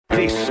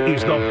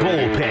is The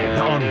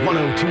Bullpen on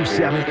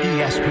 102.7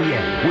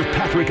 ESPN with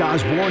Patrick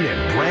Osborne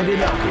and Brandon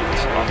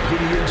Elkins.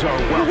 Opinions are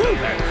welcome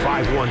at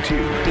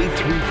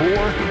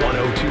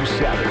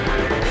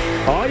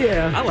 512-834-1027. Oh,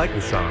 yeah. I like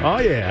the song. Oh,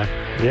 yeah.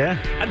 Yeah.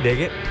 I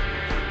dig it.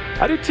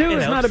 I do, too.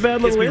 It's not a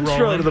bad little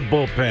intro to The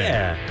Bullpen.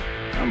 Yeah.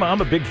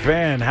 I'm a big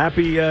fan.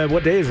 Happy,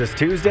 what day is this,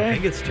 Tuesday? I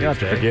think it's Tuesday. You have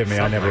to forgive me.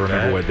 Something I never like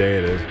remember that. what day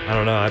it is. I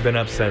don't know. I've been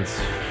up since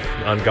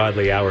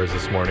ungodly hours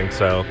this morning,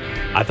 so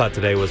I thought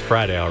today was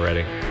Friday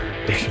already.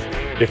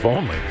 If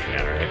only.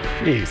 Yeah, right.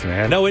 Jeez,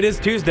 man. No, it is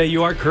Tuesday.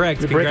 You are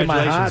correct. You're breaking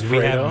my heart, Congratulations. We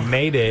Fredo. have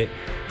made it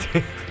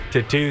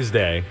to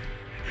Tuesday.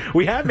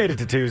 We have made it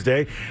to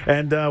Tuesday,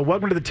 and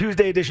welcome to the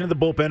Tuesday edition of The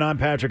Bullpen. I'm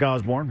Patrick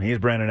Osborne. He is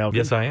Brandon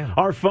Elkins. Yes, I am.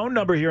 Our phone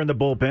number here in The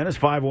Bullpen is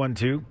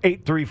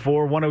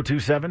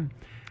 512-834-1027.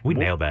 We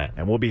nailed that.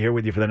 And we'll be here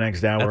with you for the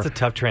next hour. That's a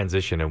tough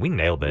transition, and we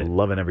nailed it.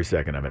 Loving every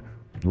second of it.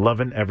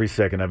 Loving every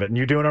second of it. And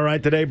you doing all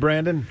right today,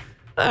 Brandon?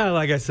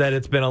 Like I said,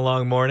 it's been a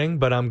long morning,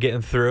 but I'm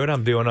getting through it.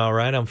 I'm doing all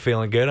right. I'm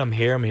feeling good. I'm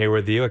here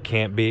with you. I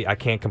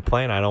can't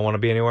complain. I don't want to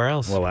be anywhere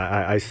else. Well,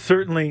 I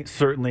certainly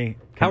can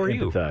How are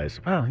you? empathize.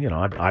 Well,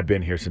 I've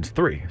been here since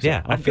 3. So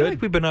yeah, I I'm feel good.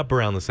 like we've been up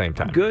around the same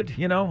time. I'm good.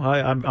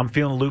 I'm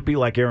feeling loopy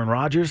like Aaron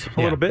Rodgers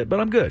a little bit, but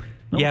I'm good.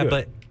 I'm good.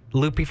 But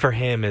loopy for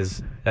him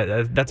is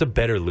that's a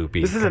better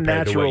loopy. This is a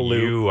compared to natural what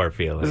loop. you are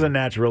feeling. This is a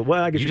natural.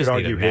 Well, I guess You you could just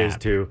need argue a his nap.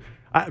 too.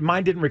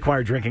 Mine didn't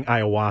require drinking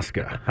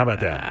ayahuasca. How about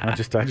that? I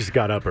just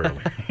got up early.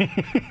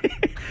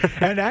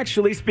 And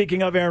actually,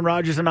 speaking of Aaron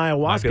Rodgers and ayahuasca,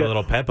 Might be a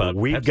little pep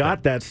we've got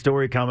step. that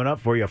story coming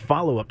up for you. A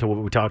follow up to what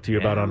we talked to you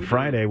about on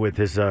Friday with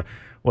his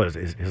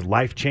his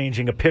life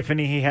changing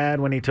epiphany he had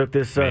when he took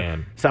this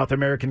South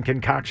American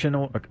concoction.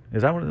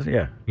 Is that what it is?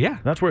 Yeah, Yeah.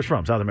 That's where it's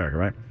from, South America,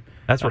 right?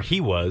 That's where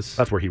he was.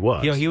 That's where he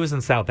was. He was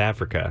in South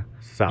Africa.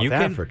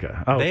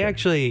 Africa. Oh, They okay.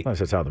 actually. I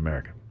said South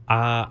America.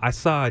 I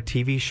saw a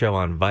TV show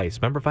on Vice.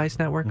 Remember Vice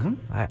Network?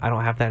 Mm-hmm. I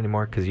don't have that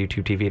anymore because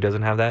YouTube TV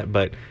doesn't have that.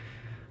 But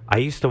I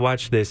used to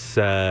watch this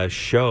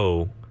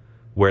show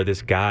where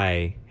this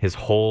guy, his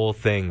whole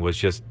thing was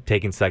just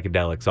taking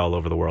psychedelics all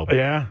over the world.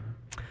 Yeah.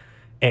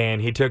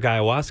 And he took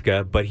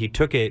ayahuasca, but he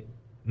took it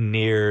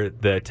near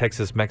the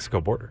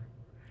Texas-Mexico border.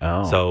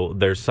 Oh. So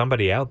there's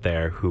somebody out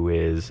there who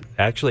is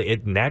actually,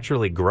 it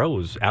naturally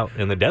grows out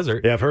in the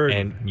desert. Yeah, I've heard.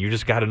 And you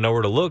just got to know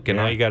where to look, and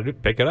Yeah. all you got to do,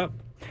 pick it up,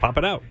 pop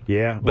it out.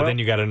 Yeah, But well- then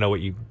you got to know what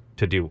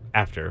to do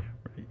after.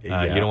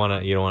 Yeah. You don't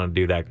want to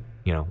do that,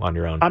 on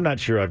your own. I'm not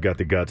sure I've got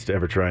the guts to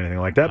ever try anything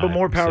like that, but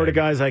more power to Same.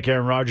 guys like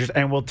Aaron Rodgers.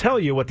 And we'll tell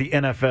you what the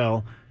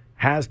NFL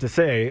has to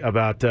say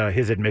about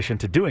his admission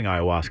to doing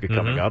ayahuasca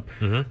coming up.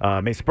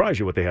 May surprise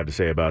you what they have to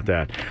say about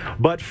that.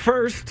 But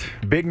first,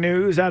 big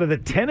news out of the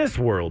tennis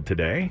world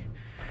today,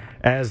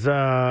 as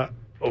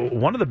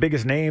one of the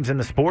biggest names in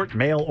the sport,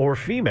 male or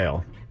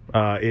female,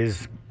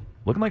 is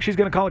looking like she's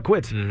going to call it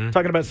quits.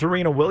 Talking about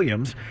Serena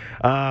Williams.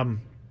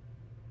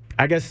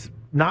 I guess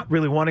not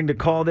really wanting to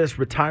call this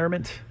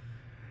retirement.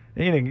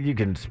 You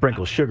can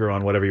sprinkle sugar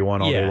on whatever you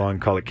want all day long,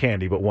 call it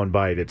candy, but one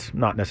bite, it's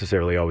not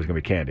necessarily always going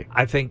to be candy.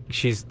 I think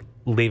she's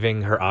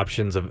leaving her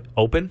options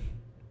open.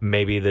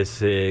 Maybe this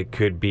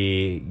could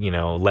be,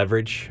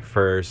 leverage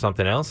for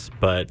something else.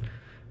 But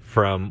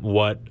from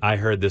what I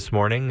heard this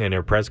morning in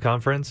her press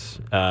conference,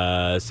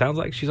 sounds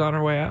like she's on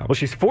her way out. Well,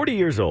 she's 40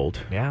 years old.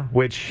 Yeah.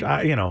 Which,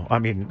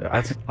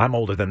 I'm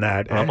older than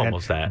that. I'm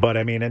almost that. But,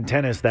 in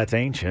tennis, that's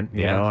ancient.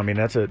 You Yeah.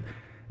 know,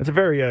 it's a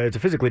very, it's a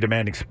physically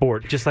demanding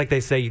sport. Just like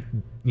they say,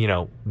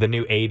 the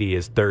new 80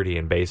 is 30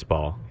 in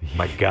baseball.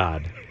 My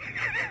God.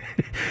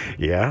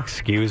 Yeah.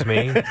 Excuse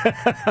me.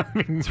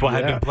 That's why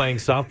I've been playing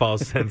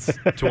softball since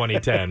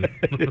 2010.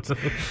 It's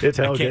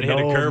hell I can't getting hit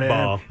a old,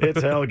 curveball. man.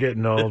 It's hell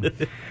getting old.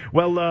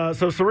 Well,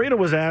 so Serena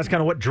was asked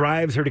kind of what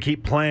drives her to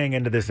keep playing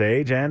into this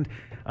age, and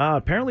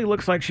apparently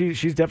looks like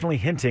she's definitely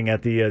hinting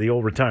at the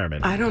old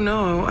retirement. I don't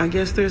know. I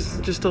guess there's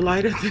just a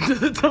light at the end of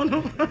the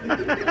tunnel.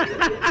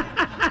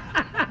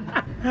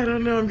 I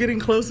don't know. I'm getting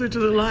closer to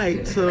the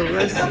light, so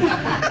that's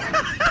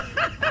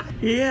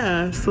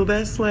yeah. So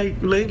that's like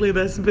lately.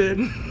 That's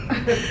been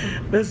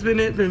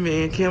it for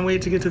me. I can't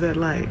wait to get to that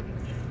light.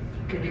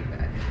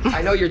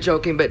 I know you're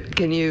joking, but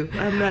can you?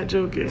 I'm not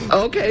joking.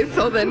 Okay,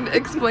 so then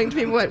explain to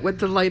me what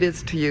the light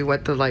is to you,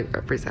 what the light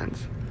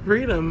represents.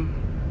 Freedom.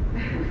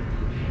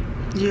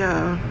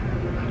 Yeah.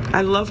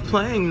 I love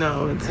playing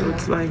though.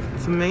 It's like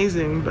it's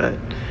amazing, but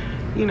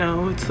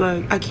it's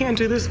like I can't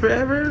do this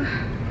forever.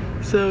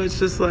 So it's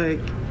just like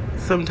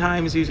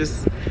sometimes you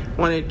just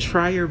want to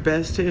try your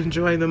best to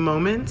enjoy the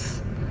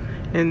moments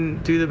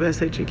and do the best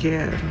that you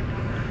can.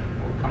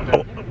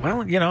 Oh,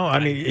 well,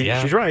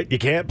 she's right. You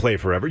can't play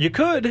forever. You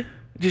could, you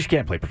just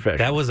can't play professionally.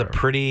 That was a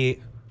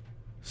pretty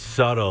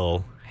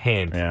subtle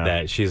hint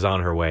that she's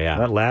on her way out.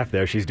 That laugh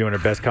there, she's doing her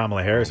best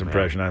Kamala Harris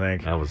impression, I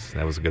think. That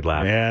was a good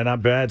laugh. Yeah,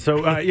 not bad.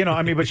 So,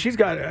 but she's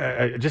got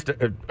just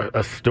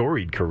a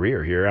storied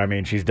career here. I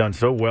mean, she's done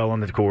so well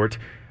on the court.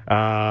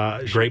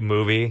 Great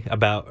movie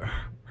about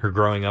her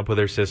growing up with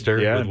her sister,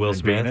 with Will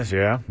Smith. Venus,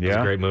 yeah. It's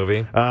a great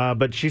movie.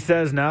 But she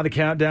says now the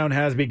countdown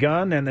has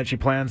begun and that she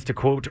plans to,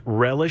 quote,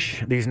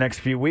 relish these next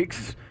few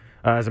weeks.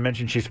 As I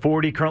mentioned, she's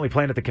 40, currently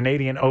playing at the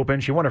Canadian Open.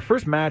 She won her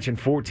first match in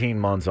 14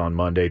 months on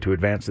Monday to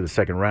advance to the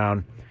second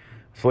round.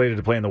 Slated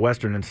to play in the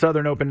Western and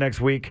Southern Open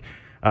next week.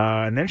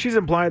 And then she's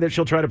implied that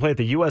she'll try to play at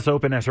the U.S.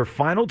 Open as her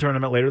final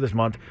tournament later this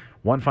month.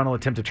 One final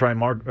attempt to try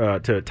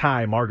to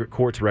tie Margaret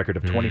Court's record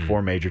of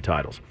 24 major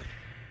titles.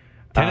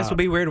 Tennis will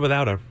be weird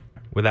without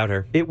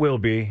her. It will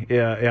be.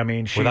 Yeah, I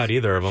mean, without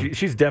either of them.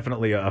 She's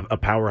definitely a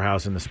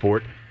powerhouse in the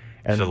sport.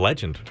 She's a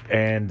legend.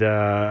 And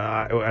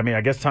I mean,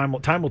 I guess time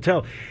will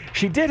tell.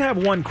 She did have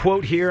one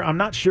quote here. I'm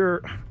not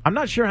sure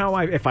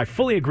if I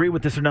fully agree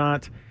with this or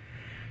not.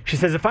 She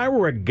says, if I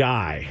were a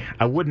guy,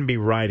 I wouldn't be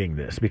writing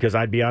this because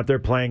I'd be out there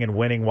playing and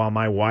winning while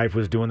my wife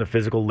was doing the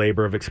physical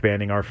labor of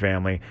expanding our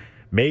family.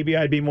 Maybe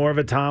I'd be more of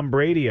a Tom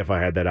Brady if I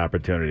had that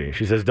opportunity.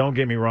 She says, don't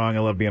get me wrong, I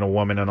love being a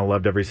woman and I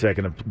loved every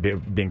second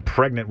of being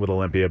pregnant with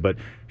Olympia, but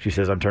she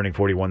says, I'm turning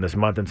 41 this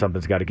month and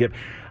something's got to give.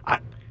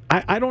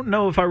 I don't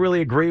know if I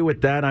really agree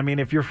with that. I mean,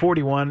 if you're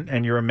 41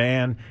 and you're a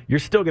man, you're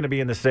still going to be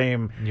in the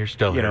same. You're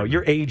still,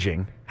 you're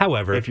aging.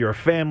 However, if you're a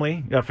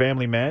family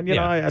man, you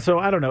know. So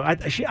I don't know.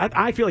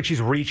 I feel like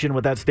she's reaching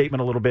with that statement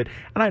a little bit,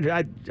 and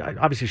I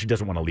obviously she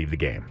doesn't want to leave the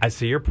game. I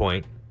see your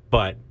point,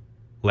 but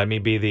let me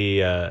be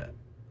the.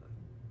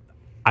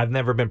 I've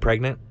never been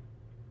pregnant.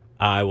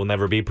 I will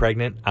never be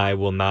pregnant. I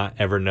will not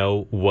ever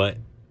know what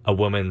a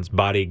woman's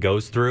body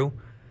goes through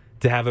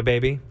to have a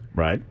baby.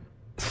 Right.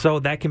 So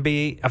that can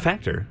be a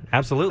factor.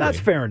 Absolutely. That's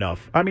fair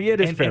enough. I mean, it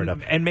is fair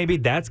enough. And maybe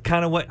that's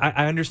kind of what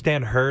I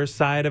understand her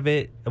side of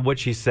it, what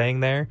she's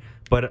saying there.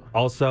 But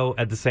also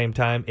at the same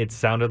time, it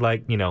sounded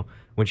like,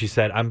 when she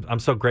said, I'm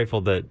so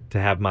grateful to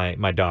have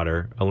my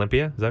daughter,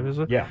 Olympia. Is that what it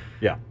was?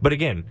 Yeah. But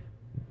again,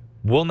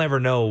 we'll never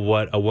know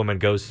what a woman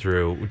goes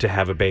through to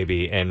have a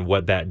baby and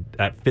what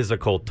that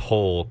physical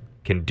toll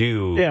can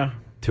do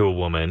to a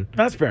woman.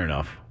 That's fair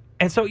enough.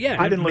 And so,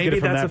 I didn't look at it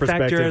from that maybe that's a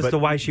factor as but to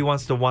why she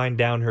wants to wind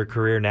down her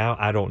career now.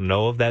 I don't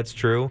know if that's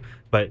true.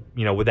 But,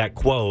 with that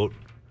quote,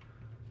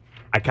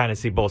 I kind of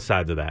see both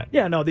sides of that.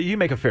 Yeah, no, you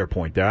make a fair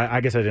point there.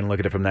 I guess I didn't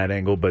look at it from that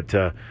angle. But,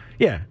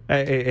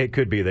 it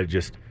could be that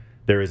just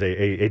there is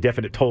a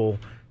definite toll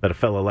that a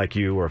fellow like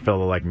you or a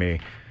fellow like me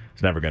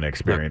is never going to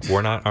experience. Look,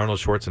 we're not Arnold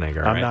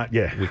Schwarzenegger, right? I'm not,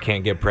 yeah. We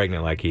can't get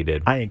pregnant like he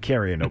did. I ain't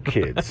carrying no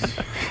kids.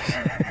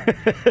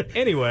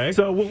 Anyway.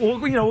 So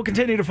we'll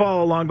continue to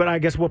follow along, but I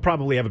guess we'll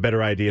probably have a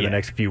better idea in the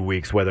next few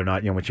weeks whether or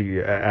not, when she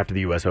after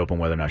the U.S. Open,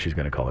 whether or not she's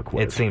going to call it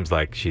quits. It seems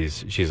like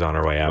she's on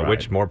her way out, Right.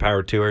 which more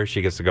power to her.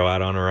 She gets to go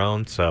out on her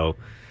own, so...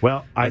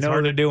 Well, I it's know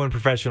hard to do in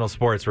professional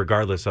sports,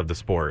 regardless of the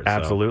sport.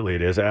 Absolutely,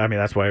 it is. I mean,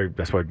 that's why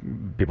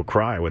people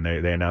cry when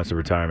they announce the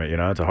retirement.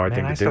 It's a hard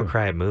thing to do. I still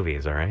cry at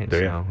movies, all right? Do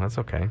you? So that's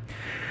okay.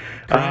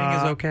 Crying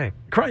is okay.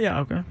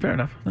 Okay, fair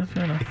enough. That's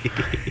fair enough.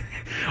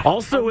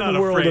 Also in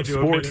the world of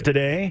sports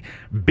today,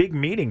 big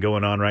meeting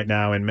going on right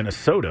now in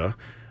Minnesota.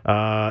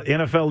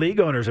 NFL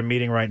league owners are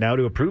meeting right now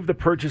to approve the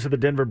purchase of the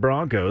Denver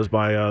Broncos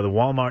by the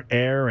Walmart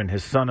heir and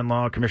his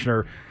son-in-law,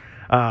 Commissioner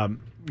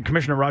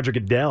Roger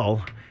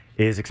Goodell.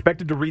 Is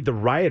expected to read the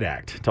riot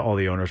act to all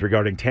the owners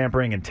regarding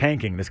tampering and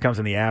tanking. This comes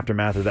in the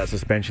aftermath of that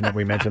suspension that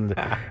we mentioned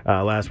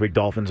last week.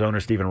 Dolphins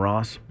owner Stephen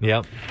Ross.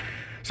 Yep.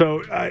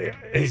 So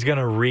he's going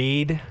to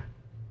read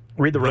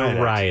the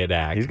riot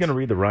act. He's going to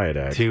read the riot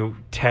act to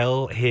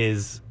tell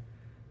his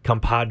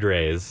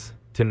compadres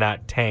to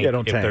not tank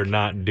if they're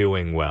not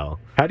doing well.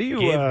 How do you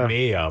give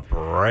me a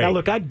break? Now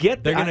look, I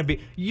get they're going to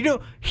be.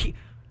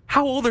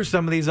 How old are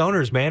some of these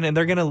owners, man? And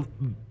they're going to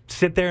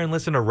sit there and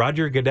listen to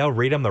Roger Goodell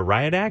read them the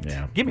riot act?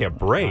 Yeah. Give me a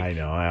break. I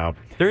know.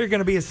 They're going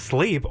to be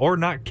asleep or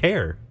not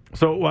care.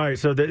 So, all right,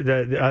 so as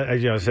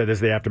I said, this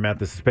is the aftermath,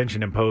 the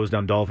suspension imposed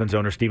on Dolphins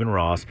owner Stephen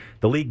Ross.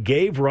 The league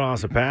gave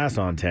Ross a pass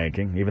on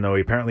tanking, even though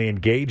he apparently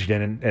engaged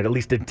in and at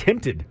least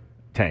attempted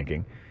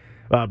tanking.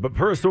 But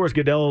per a source,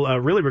 Goodell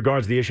really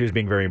regards the issue as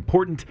being very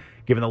important,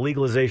 given the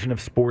legalization of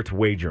sports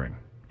wagering.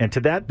 And to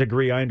that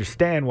degree, I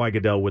understand why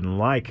Goodell wouldn't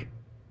like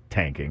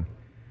tanking.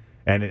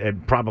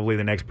 And probably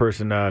the next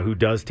person who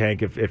does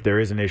tank, if there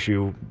is an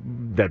issue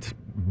that's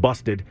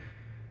busted,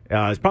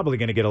 is probably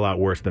going to get a lot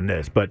worse than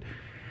this. But,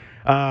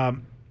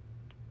 and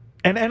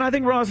I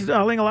think a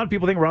lot of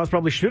people think Ross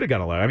probably should have got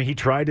allowed. I mean, he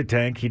tried to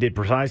tank. He did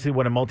precisely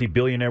what a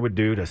multi-billionaire would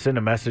do, to send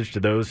a message to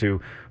those who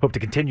hope to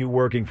continue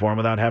working for him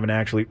without having to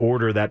actually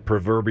order that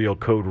proverbial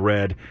code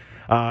red.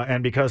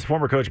 And because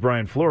former coach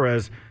Brian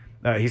Flores...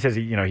 he says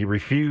he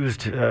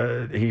refused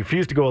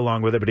to go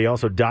along with it, but he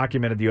also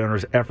documented the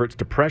owner's efforts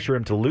to pressure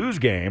him to lose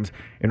games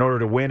in order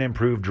to win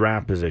improved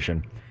draft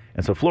position.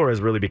 And so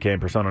Flores really became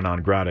persona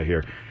non grata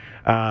here.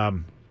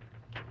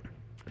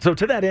 So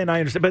to that end, I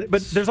understand.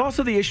 But there's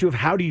also the issue of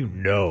how do you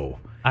know?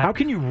 How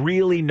can you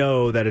really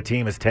know that a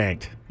team is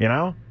tanked,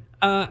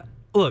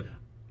 Look,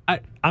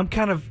 I'm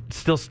kind of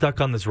still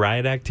stuck on this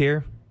riot act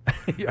here.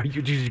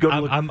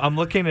 I'm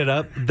looking it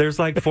up. There's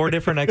like 4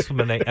 different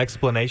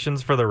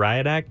explanations for the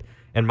riot act,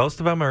 and most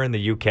of them are in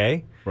the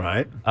UK.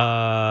 Right.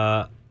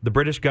 The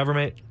British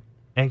government,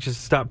 anxious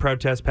to stop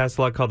protests, passed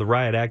a law called the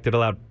Riot Act. It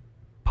allowed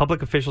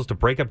public officials to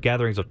break up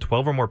gatherings of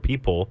 12 or more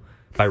people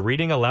by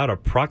reading aloud a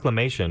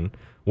proclamation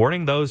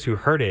warning those who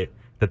heard it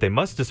that they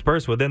must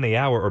disperse within the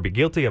hour or be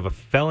guilty of a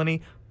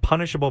felony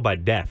punishable by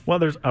death. Well,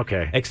 there's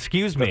okay.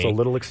 Excuse me. That's a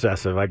little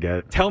excessive. I get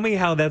it. Tell me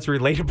how that's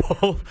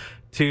relatable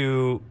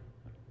to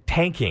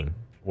tanking.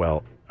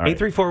 Well, all right.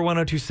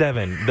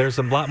 834-1027. There's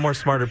a lot more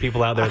smarter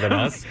people out there than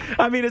us.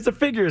 I mean, it's a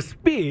figure of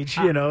speech.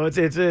 You know,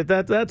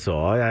 that's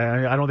all.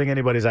 I don't think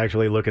anybody's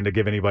actually looking to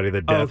give anybody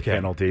the death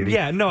penalty.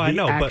 I know.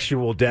 The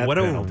actual death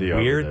penalty. What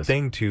a weird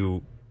thing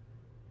to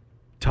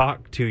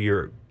talk to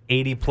your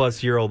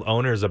 80-plus-year-old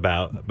owners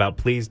about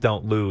please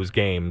don't lose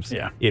games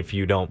if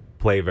you don't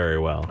play very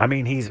well. I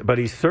mean, he's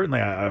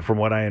certainly, from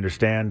what I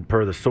understand,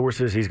 per the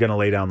sources, he's going to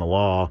lay down the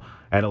law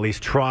and at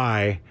least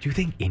try. Do you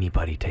think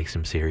anybody takes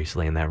him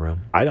seriously in that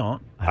room? I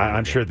don't.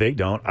 I'm sure they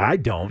don't. I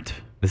don't.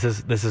 This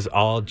is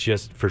all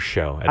just for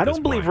show. I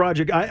don't believe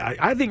Roger.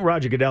 I think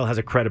Roger Goodell has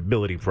a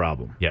credibility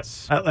problem.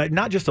 Yes.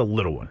 Not just a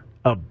little one,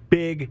 a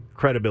big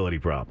credibility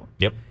problem.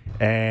 Yep.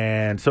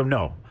 And so,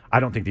 no. I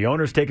don't think the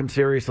owners take him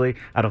seriously.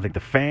 I don't think the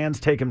fans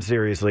take him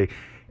seriously.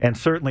 And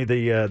certainly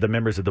the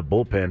members of the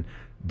bullpen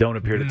don't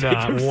appear to take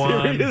him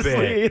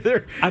seriously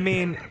either. I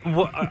mean,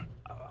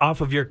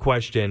 off of your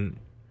question,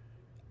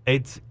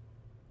 it's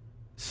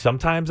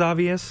sometimes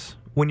obvious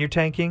when you're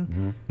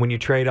tanking, when you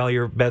trade all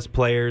your best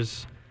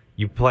players,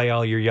 you play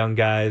all your young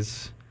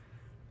guys,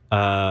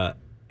 and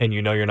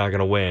you know you're not going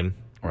to win.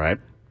 Right.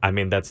 I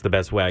mean, that's the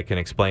best way I can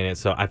explain it.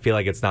 So I feel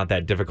like it's not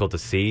that difficult to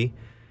see.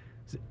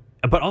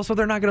 But also,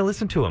 they're not going to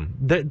listen to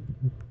him.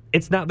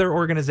 It's not their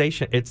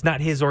organization. It's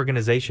not his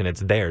organization. It's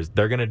theirs.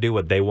 They're going to do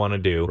what they want to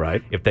do.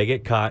 Right. If they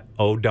get caught,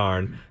 oh,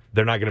 darn,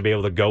 they're not going to be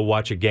able to go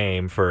watch a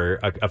game for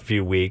a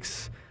few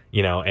weeks,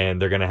 and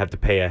they're going to have to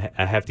pay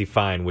a hefty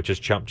fine, which is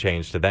chump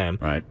change to them.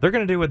 Right. They're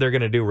going to do what they're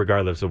going to do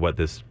regardless of what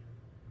this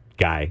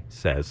guy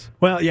says.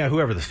 Well, yeah,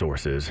 whoever the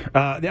source is.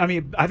 I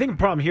mean, I think the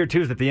problem here,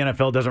 too, is that the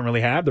NFL doesn't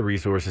really have the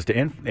resources to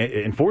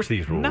enforce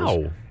these rules.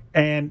 No.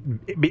 And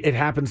it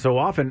happens so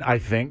often, I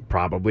think,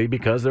 probably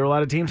because there are a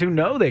lot of teams who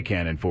know they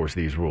can't enforce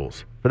these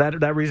rules for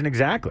that reason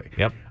exactly.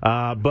 Yep.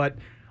 But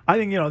I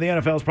think, the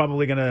NFL is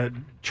probably going to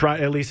try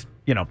at least,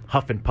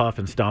 huff and puff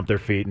and stomp their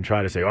feet and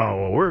try to say,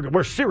 oh, well,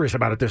 we're serious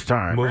about it this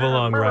time. Move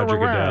along, Roger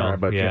Goodell.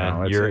 But,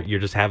 you're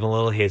just having a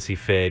little hissy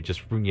fit.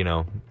 Just,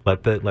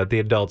 let the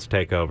adults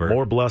take over.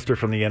 More bluster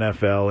from the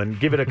NFL, and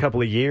give it a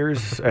couple of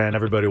years, and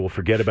everybody will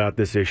forget about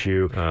this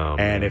issue. Oh,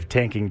 and if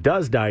tanking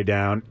does die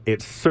down,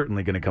 it's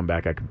certainly going to come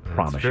back. I can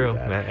promise you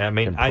that. I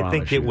mean, I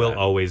think it will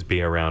always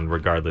be around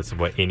regardless of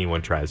what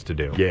anyone tries to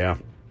do. Yeah.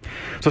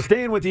 So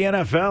staying with the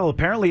NFL,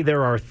 apparently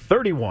there are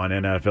 31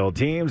 NFL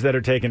teams that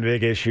are taking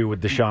big issue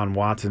with Deshaun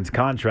Watson's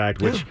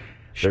contract, which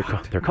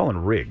they're calling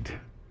rigged.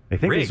 They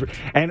think rigged.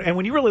 And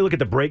when you really look at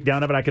the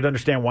breakdown of it, I could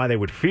understand why they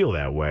would feel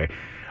that way.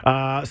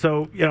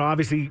 So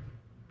obviously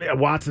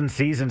Watson's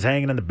season's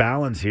hanging in the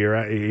balance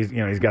here.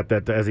 He's got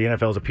that, as the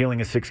NFL is appealing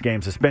a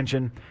 6-game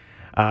suspension.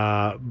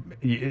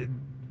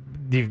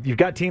 You've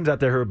got teams out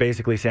there who are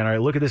basically saying, all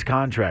right, look at this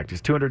contract.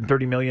 It's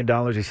 $230 million.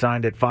 He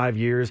signed it 5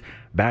 years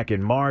back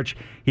in March.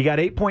 He got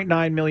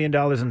 $8.9 million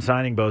in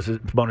signing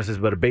bonuses,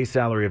 but a base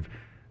salary of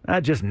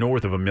just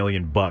north of $1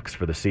 million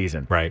for the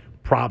season. Right.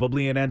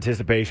 Probably in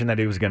anticipation that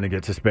he was going to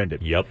get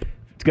suspended. Yep.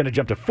 It's going to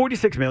jump to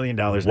 $46 million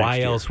next year.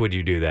 Why else would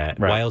you do that?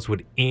 Right. Why else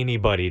would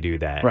anybody do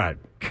that? Right.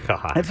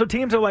 God. And so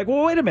teams are like,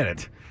 well, wait a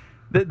minute.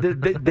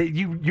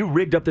 You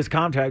rigged up this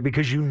contract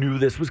because you knew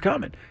this was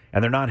coming,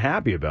 and they're not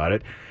happy about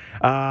it.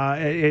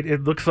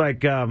 It looks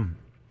like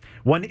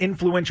one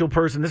influential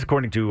person, this is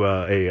according to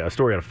a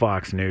story out of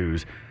Fox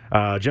News,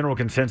 general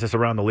consensus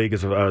around the league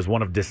is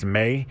one of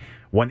dismay.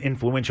 One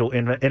influential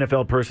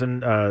NFL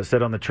person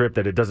said on the trip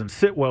that it doesn't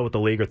sit well with the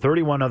league or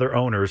 31 other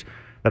owners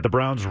that the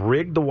Browns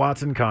rigged the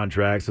Watson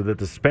contract so that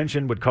the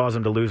suspension would cause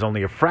him to lose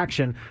only a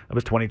fraction of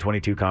his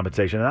 2022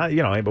 compensation.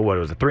 And but what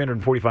was it,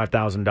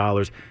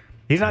 $345,000?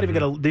 He's not even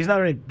going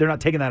to. They're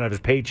not taking that out of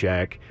his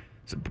paycheck,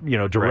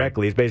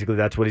 directly. Right. It's basically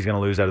that's what he's going to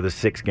lose out of the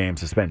 6-game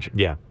suspension.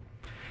 Yeah.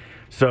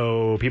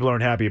 So people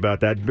aren't happy about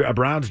that.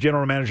 Browns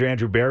general manager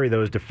Andrew Berry,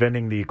 though, is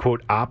defending the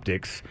quote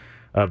optics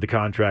of the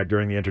contract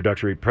during the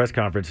introductory press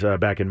conference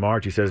back in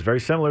March. He says very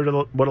similar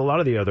to what a lot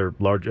of the other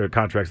large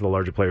contracts the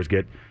larger players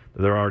get.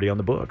 They're already on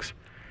the books.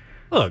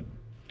 Look,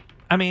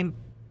 I mean,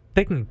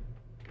 they can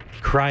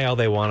cry all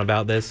they want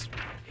about this.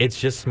 It's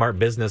just smart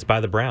business by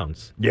the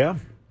Browns. Yeah.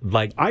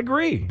 Like, I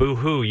agree.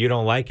 Boo-hoo, you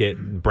don't like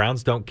it.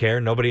 Browns don't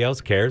care. Nobody else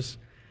cares.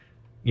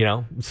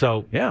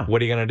 So yeah.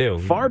 What are you going to do?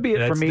 Far be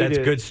it from me That's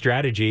to... good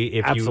strategy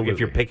if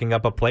you're picking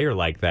up a player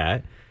like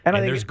that. And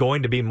there's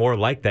going to be more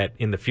like that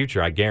in the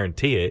future. I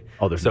guarantee it.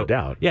 Oh, there's no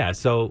doubt. Yeah,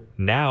 so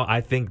now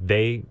I think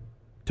they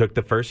took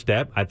the first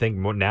step. I think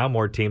now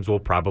more teams will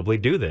probably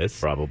do this.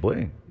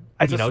 Probably.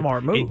 It's a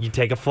smart move. You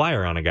take a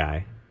flyer on a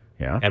guy.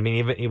 Yeah. I mean,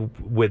 even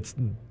with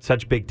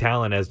such big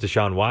talent as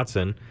Deshaun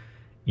Watson,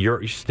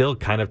 you're still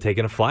kind of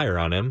taking a flyer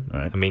on him.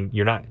 Right. I mean,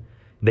 you're not.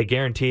 They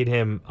guaranteed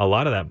him a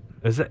lot of that.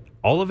 Is it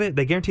all of it?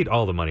 They guaranteed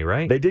all the money,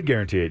 right? They did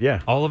guarantee it,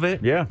 yeah. All of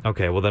it? Yeah.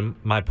 Okay, well then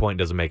my point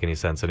doesn't make any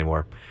sense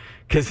anymore.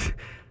 Because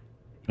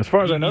as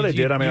far as I know, they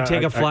did. I mean, you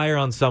take a flyer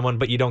on someone,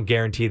 but you don't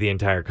guarantee the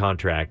entire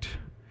contract.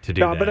 to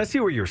do No, that. but I see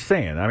what you're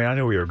saying. I mean, I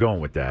know where you're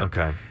going with that.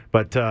 Okay.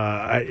 But,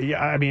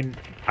 I mean,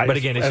 But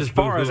again, it's as just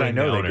far as I boo-hooing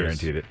know, the they owners.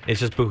 guaranteed it. It's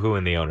just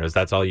boo-hooing the owners.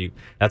 That's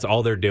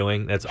all they're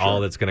doing. That's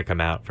all that's going to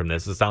come out from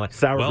this. It's not like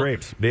Sour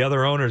grapes. The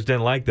other owners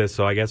didn't like this,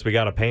 so I guess we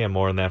got to pay them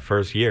more in that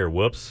first year.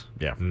 Whoops.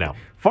 Yeah. No.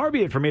 Far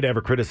be it for me to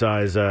ever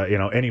criticize,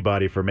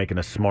 anybody for making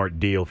a smart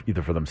deal,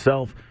 either for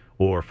themselves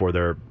or for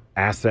their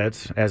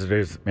assets, as it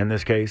is in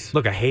this case.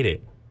 Look, I hate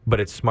it, but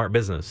it's smart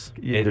business.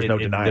 There's no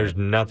denying There's it.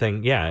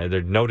 nothing. Yeah,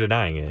 there's no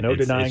denying it. No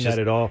It's denying just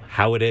that at all.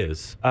 How it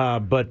is.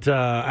 The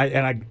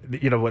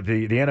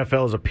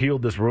NFL has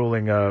appealed this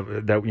ruling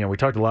that we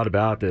talked a lot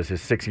about this,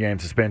 his 6-game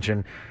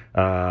suspension.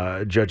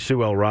 Judge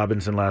Sue L.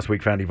 Robinson last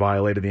week found he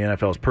violated the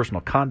NFL's personal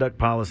conduct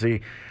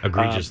policy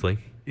Egregiously.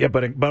 Yeah,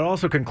 but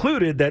also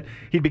concluded that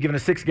he'd be given a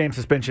 6-game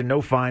suspension, no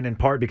fine, in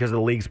part because of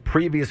the league's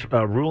previous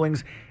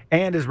rulings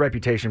and his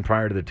reputation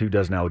prior to the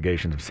 24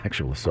 allegations of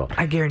sexual assault.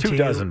 I guarantee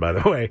 24, by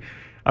the way.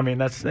 I mean,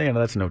 that's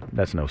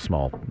no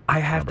small.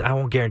 I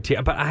won't guarantee,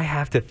 but I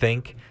have to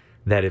think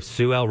that if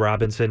Sue L.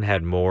 Robinson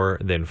had more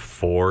than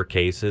 4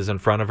 cases in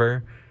front of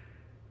her,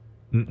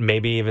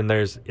 maybe even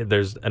there's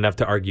enough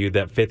to argue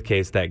that 5th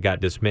case that got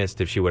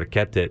dismissed, if she would have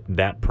kept it,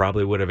 that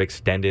probably would have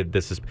extended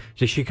this.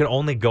 She could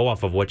only go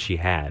off of what she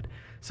had,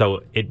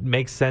 so it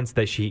makes sense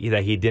that he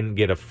didn't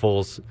get a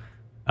full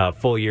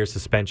year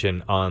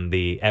suspension on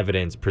the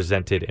evidence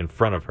presented in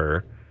front of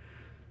her.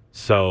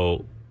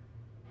 So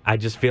I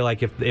just feel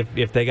like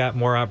if they got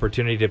more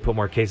opportunity to put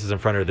more cases in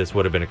front of her, this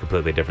would have been a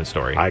completely different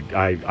story.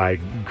 I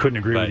couldn't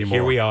agree But with you more.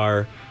 here we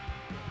are.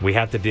 We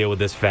have to deal with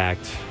this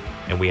fact,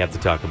 and we have to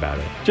talk about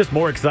it. Just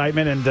more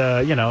excitement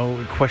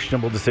and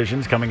questionable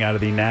decisions coming out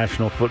of the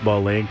National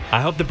Football League. I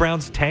hope the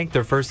Browns tank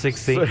their first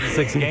six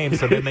games,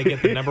 so then they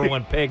get the number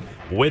 1 pick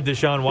with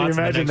Deshaun Watson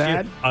the imagine next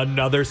year. that?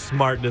 Another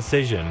smart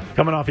decision.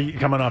 Coming off a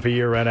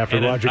year right after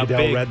And Roger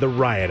Goodell read the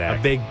Riot Act.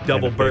 A big double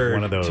And a big bird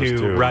one of those to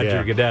too. Roger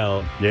Yeah.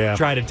 Goodell. Yeah.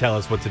 Try to tell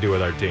us what to do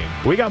with our team.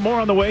 We got more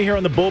on the way here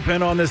on the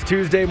Bullpen on this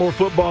Tuesday. More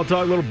football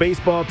talk, a little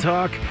baseball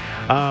talk,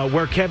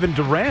 where Kevin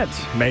Durant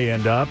may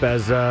end up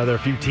as there are a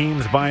few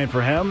teams vying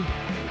for him.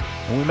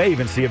 And we may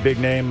even see a big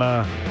name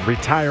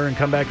retire and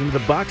come back into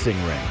the boxing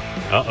ring.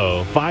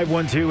 Uh-oh.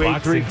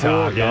 512-834.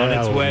 talk on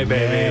its way,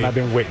 baby. Man, I've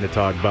been waiting to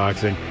talk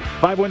boxing.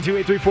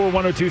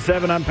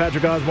 512-834-1027. I'm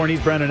Patrick Osborne. He's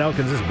Brandon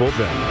Elkins. This is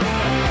Bullpen.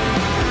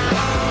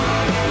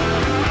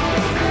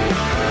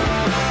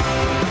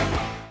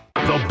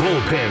 The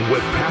Bullpen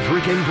with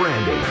Patrick and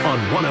Brandon on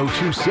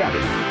 102.7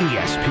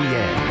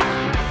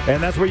 ESPN.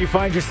 And that's where you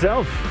find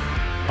yourself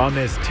on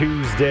this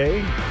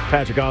Tuesday.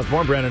 Patrick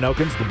Osborne, Brandon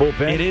Elkins, the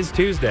Bullpen. It is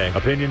Tuesday.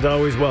 Opinions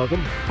always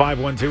welcome.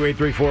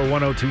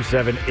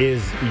 512-834-1027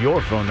 is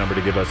your phone number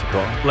to give us a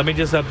call. Let me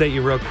just update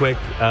you real quick.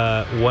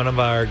 One of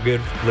our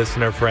good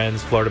listener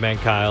friends, Florida Man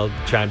Kyle,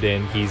 chimed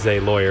in. He's a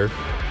lawyer,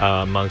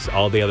 amongst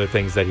all the other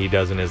things that he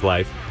does in his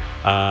life.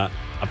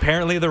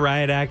 Apparently, the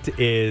Riot Act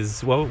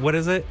is what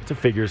is it? It's a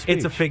figure of speech.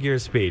 It's a figure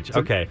of speech.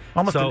 Okay,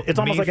 Almost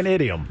like an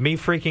idiom. Me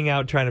freaking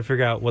out trying to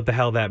figure out what the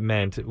hell that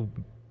meant.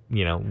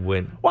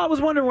 When Well, I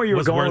was wondering where you were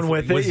was going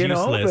with it, was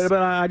useless.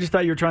 but I just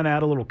thought you were trying to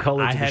add a little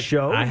color to the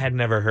show. I had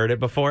never heard it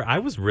before. I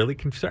was really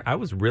concerned. I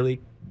really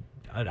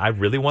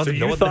wanted So to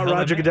know you what the thought hell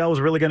Roger that meant. Goodell was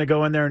really going to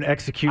go in there and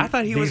execute I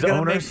thought he these was going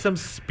to make owners? some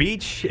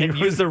speech and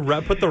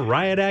put the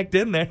Riot Act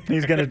in there.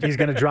 He's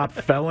gonna drop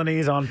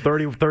felonies on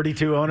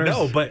 32 owners.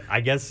 No, but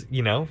I guess,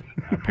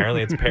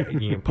 apparently it's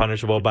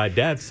punishable by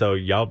death, so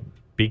y'all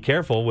be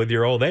careful with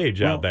your old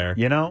age out there.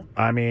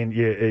 I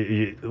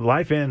mean,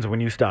 life ends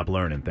when you stop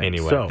learning things.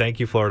 Anyway, So- thank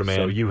you, Florida Man.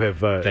 So you have.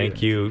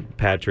 Thank you,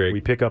 Patrick.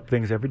 We pick up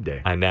things every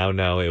day. I now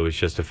know it was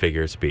just a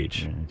figure of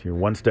speech. You're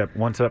one step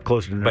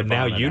closer to. But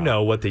now Nirvana you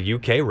know what the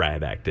UK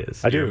Riot Act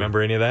is. I Do you do.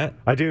 remember any of that?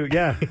 I do,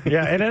 yeah,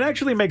 and it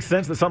actually makes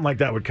sense that something like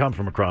that would come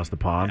from across the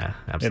pond. Yeah,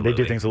 And absolutely. they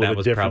do things a that little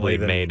was bit differently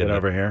probably made than in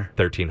over the here.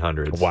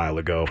 1300s. A while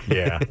ago.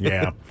 Yeah,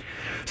 yeah.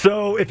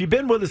 So if you've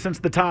been with us since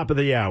the top of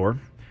the hour,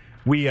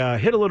 we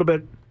hit a little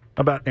bit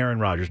about Aaron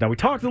Rodgers. Now, we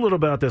talked a little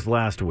about this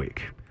last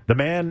week. The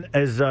man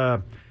is...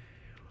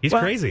 He's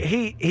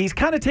crazy. He's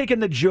kind of taken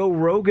the Joe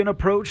Rogan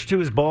approach to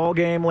his ball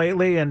game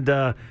lately, and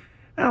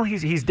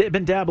he's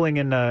been dabbling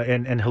in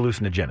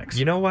hallucinogenics.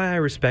 You know why I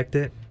respect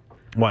it?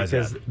 Why is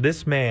Because that?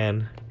 this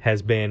man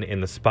has been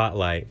in the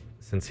spotlight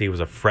since he was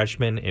a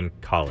freshman in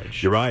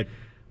college. You're right.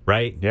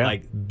 Right? Yeah.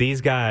 Like, these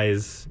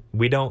guys,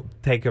 we don't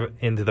take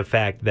into the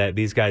fact that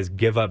these guys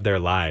give up their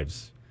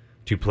lives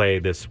to play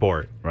this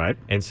sport. Right.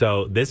 And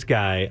so this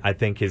guy, I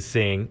think, is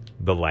seeing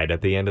the light at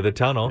the end of the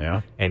tunnel.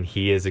 Yeah. And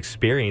he is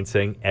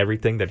experiencing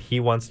everything that he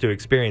wants to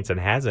experience and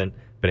hasn't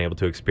been able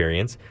to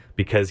experience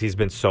because he's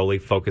been solely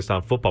focused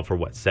on football for,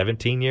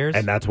 17 years?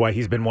 And that's why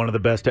he's been one of the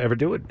best to ever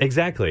do it.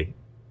 Exactly.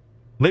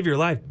 Live your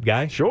life,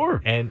 guy.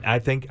 Sure. And I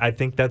think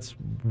that's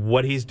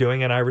what he's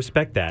doing, and I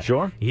respect that.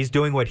 Sure. He's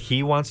doing what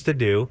he wants to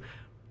do.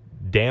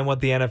 Damn what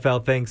the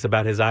NFL thinks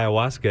about his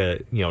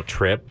ayahuasca,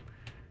 trip.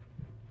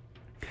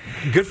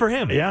 Good for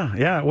him.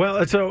 Yeah.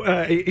 Well, so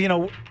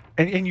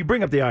and you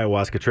bring up the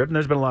ayahuasca trip, and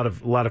there's been a lot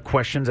of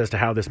questions as to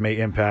how this may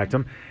impact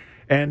him.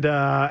 And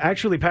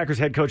actually, Packers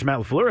head coach Matt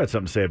LaFleur had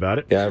something to say about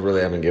it. Yeah, I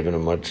really haven't given it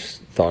much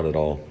thought at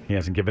all. He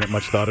hasn't given it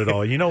much thought at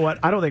all. You know what?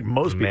 I don't think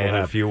most people Man,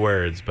 have. a few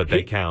words, but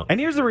they count. And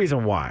here's the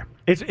reason why.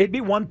 It'd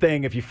be one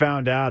thing if you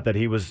found out that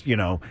he was,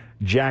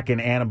 jacking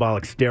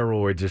anabolic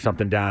steroids or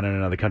something down in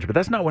another country, but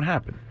that's not what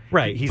happened.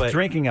 Right, He's but-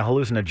 drinking a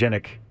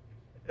hallucinogenic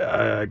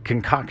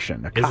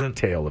concoction, a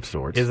cocktail of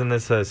sorts. Isn't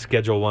this a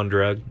Schedule I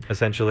drug,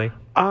 essentially?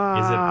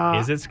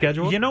 Is it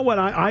scheduled? You know what?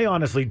 I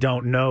honestly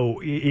don't know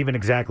even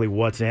exactly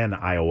what's in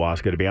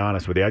ayahuasca, to be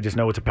honest with you. I just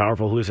know it's a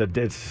powerful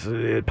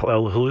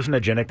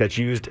hallucinogenic that's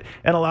used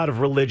in a lot of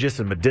religious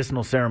and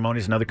medicinal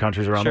ceremonies in other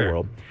countries around the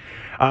world.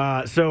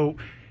 So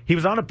he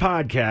was on a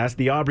podcast,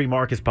 the Aubrey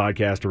Marcus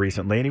podcast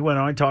recently, and he went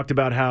on and talked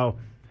about how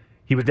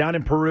he was down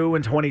in Peru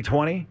in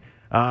 2020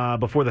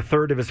 before the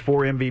third of his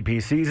 4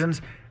 MVP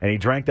seasons, and he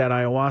drank that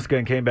ayahuasca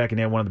and came back and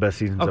he had one of the best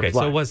seasons of his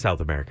life. So it was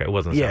South America. It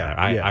wasn't South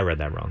America. I read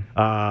that wrong.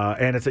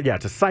 And it's a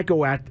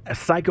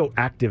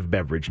psychoactive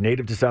beverage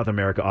native to South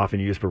America, often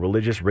used for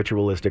religious,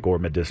 ritualistic, or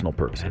medicinal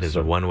purposes. That is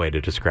one way to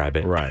describe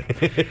it. Right.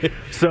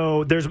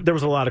 So there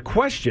was a lot of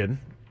question: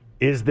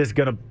 is this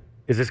going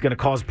to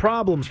cause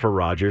problems for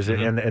Rodgers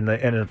and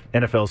the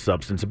NFL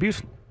substance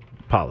abuse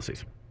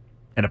policies?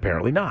 And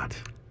apparently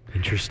not.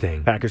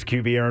 Interesting. Packers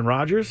QB Aaron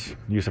Rodgers,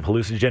 use of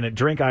hallucinogenic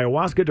drink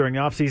ayahuasca during the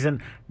offseason,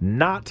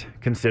 not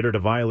considered a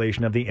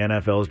violation of the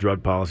NFL's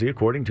drug policy,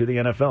 according to the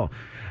NFL.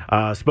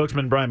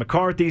 Spokesman Brian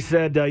McCarthy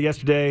said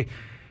yesterday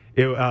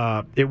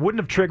it wouldn't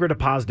have triggered a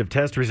positive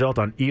test result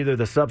on either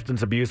the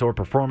substance abuse or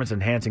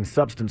performance-enhancing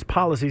substance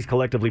policies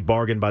collectively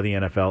bargained by the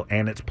NFL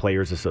and its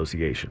Players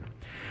Association.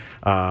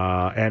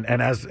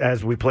 And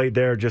as we played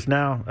there just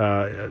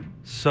now,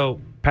 so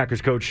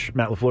Packers coach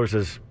Matt LaFleur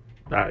says,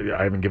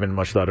 I haven't given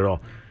much thought at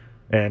all.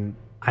 And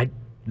I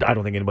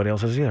don't think anybody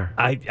else has either.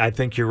 I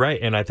think you're right,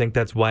 and I think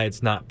that's why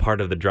it's not part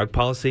of the drug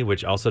policy,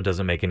 which also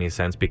doesn't make any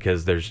sense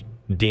because there's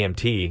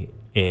DMT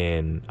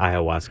in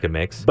ayahuasca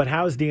mix. But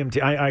how is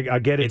DMT? I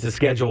get it's a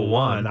Schedule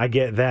I. I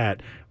get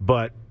that.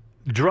 But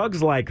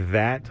drugs like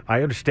that,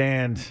 I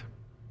understand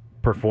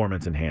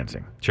performance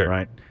enhancing. Sure.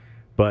 Right?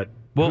 But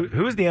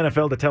who's the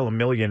NFL to tell a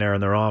millionaire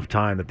in their off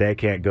time that they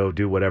can't go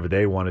do whatever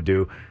they want to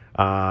do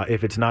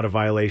if it's not a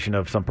violation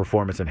of some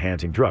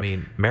performance-enhancing drug? I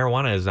mean,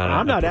 marijuana is not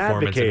a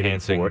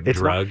performance-enhancing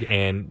drug,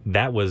 and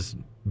that was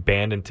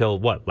banned until,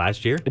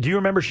 last year? Do you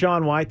remember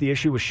Shaun White? The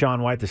issue with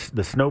Shaun White, the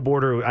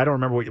snowboarder, I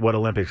don't remember what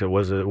Olympics it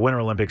was, Winter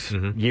Olympics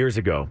years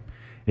ago.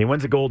 And he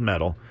wins a gold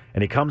medal,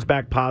 and he comes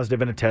back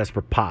positive in a test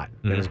for pot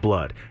in his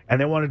blood.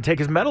 And they wanted to take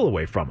his medal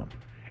away from him.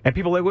 And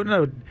people wouldn't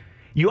know.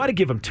 You ought to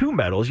give him 2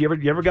 medals. You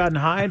ever gotten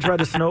high and tried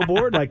to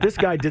snowboard? Like, this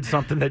guy did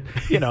something that,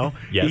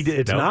 Yes,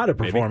 it's not a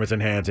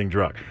performance-enhancing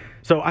drug.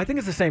 So I think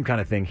it's the same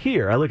kind of thing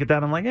here. I look at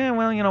that and I'm like,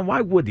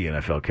 why would the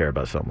NFL care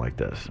about something like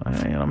this?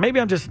 Maybe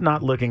I'm just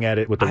not looking at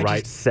it with the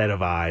right set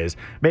of eyes.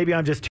 Maybe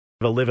I'm just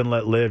a live and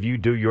let live. You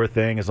do your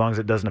thing. As long as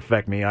it doesn't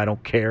affect me, I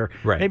don't care.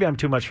 Right. Maybe I'm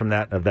too much from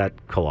that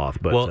cloth.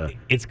 But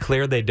it's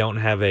clear they don't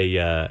have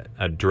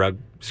a drug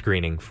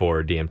screening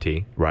for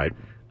DMT. Right.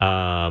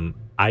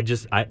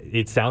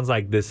 It sounds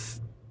like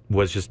this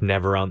was just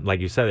never on,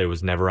 like you said, it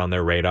was never on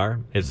their radar.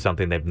 It's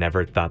something they've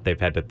never thought they've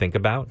had to think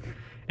about.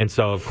 And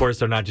so, of course,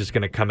 they're not just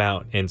going to come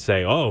out and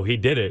say, oh, he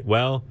did it.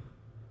 Well,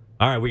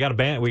 all right, we got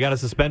to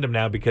suspend him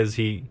now because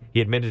he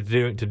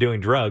admitted to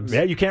doing drugs.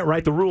 Yeah, you can't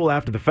write the rule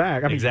after the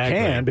fact. I mean, exactly.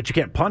 You can, but you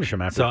can't punish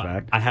him after the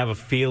fact. I have a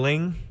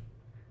feeling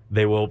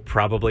they will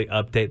probably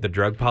update the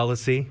drug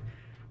policy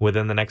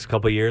within the next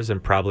couple of years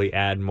and probably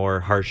add more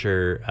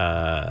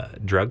harsher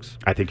drugs.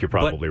 I think you're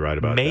probably right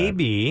about that.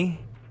 Maybe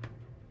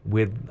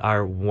with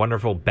our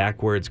wonderful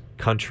backwards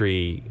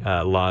country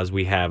laws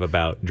we have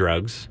about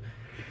drugs.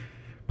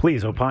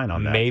 Please opine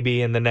on that.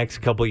 Maybe in the next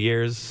couple of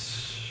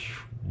years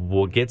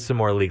we'll get some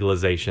more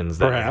legalizations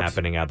that are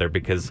happening out there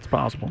because it's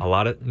possible. A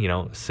lot of,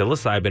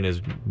 psilocybin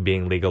is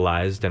being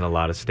legalized in a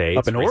lot of states.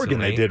 Up in Oregon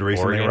they did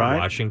recently, right?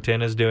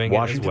 Washington is doing it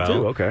as well. Washington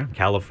too, okay.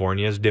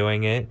 California is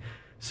doing it.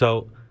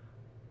 So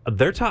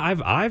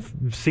I've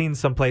seen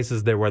some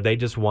places there where they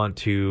just want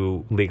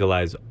to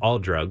legalize all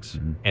drugs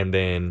and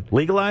then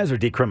legalize or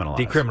decriminalize.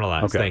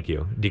 Decriminalize. Okay. Thank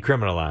you.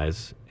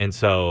 Decriminalize, and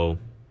so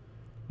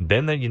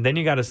then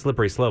you got a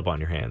slippery slope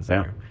on your hands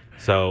there.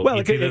 So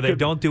it's either they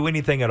don't do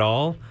anything at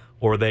all,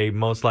 or they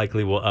most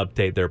likely will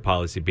update their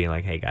policy, being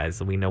like, "Hey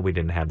guys, we know we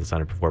didn't have this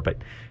on it before, but."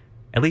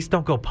 At least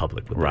don't go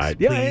public with this.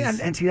 Yeah,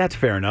 and see, that's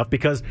fair enough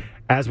because,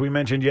 as we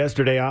mentioned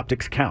yesterday,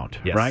 optics count,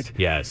 right?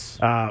 Yes.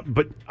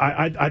 But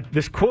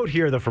this quote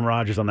here, from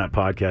Rodgers on that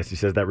podcast, he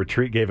says that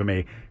retreat gave him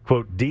a,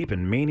 quote, deep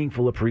and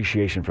meaningful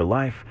appreciation for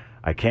life.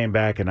 I came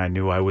back and I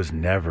knew I was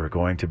never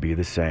going to be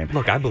the same.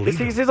 Look, I believe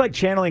he's like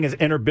channeling his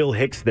inner Bill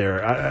Hicks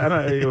there. I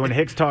don't know, when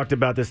Hicks talked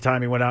about this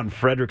time he went out in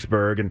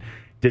Fredericksburg and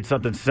did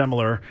something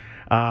similar.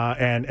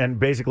 And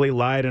basically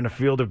laid in a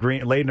field of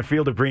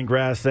green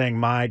grass, saying,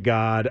 "My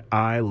God,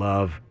 I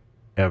love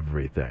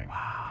everything."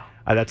 Wow,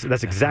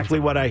 that's exactly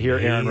what I hear.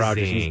 Aaron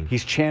Rodgers.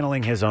 He's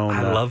channeling his own.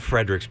 I love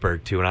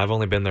Fredericksburg too, and I've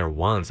only been there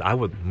once.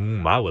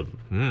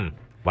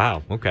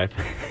 Wow. Okay.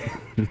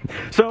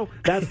 So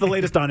that's the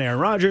latest on Aaron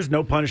Rodgers.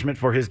 No punishment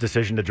for his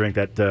decision to drink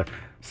that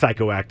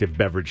psychoactive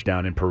beverage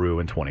down in Peru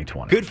in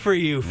 2020. Good for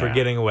you for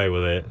getting away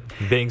with it.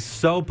 Being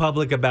so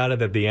public about it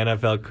that the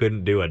NFL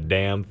couldn't do a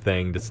damn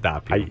thing to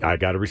stop you. I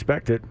got to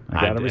respect it.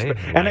 I got to respect.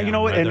 Well, And you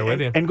know what? I'm right there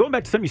with you. And going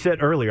back to something you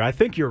said earlier, I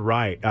think you're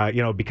right.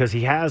 Because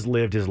he has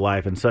lived his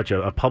life in such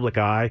a public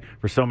eye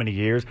for so many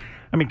years.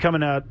 I mean,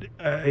 coming out,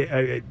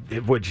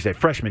 what'd you say,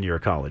 freshman year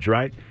of college,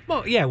 right?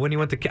 Well, yeah, when he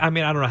went to, I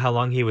mean, I don't know how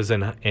long he was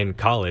in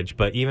college,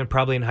 but even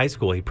probably in high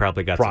school, he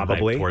probably got some hype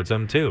towards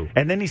him too.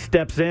 And then he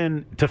steps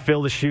in to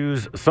fill the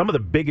shoes, some of the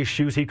biggest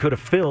shoes he could have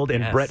filled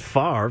in Brett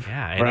Favre.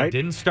 Yeah, and right? it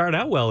didn't start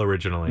out well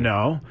originally.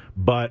 No,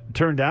 but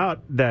turned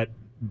out that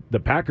the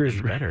Packers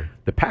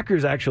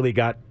actually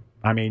got.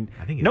 I mean,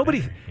 I think he's nobody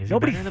better. Is he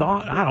better than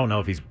thought. I don't know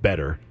if he's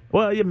better.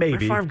 Well, yeah,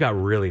 maybe. Brett Favre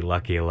got really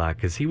lucky a lot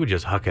because he would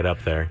just huck it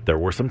up there. There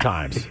were some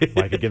times,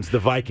 like against the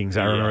Vikings.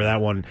 I remember that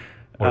one.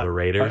 Or the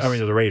Raiders. I mean,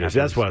 the Raiders.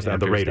 That's what I was saying.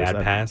 The After his Raiders. dad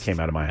That passed, came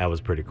out of my head. That was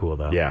pretty cool,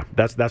 though. Yeah,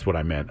 that's what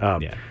I meant.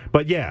 Yeah.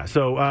 But yeah,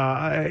 so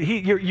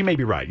you may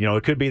be right. You know,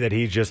 it could be that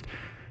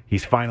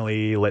he's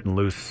finally letting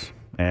loose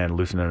and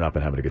loosening it up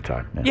and having a good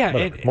time.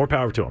 Yeah, more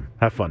power to him.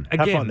 Have fun.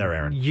 Again, Have fun there,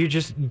 Aaron. You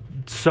just,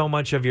 so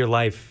much of your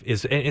life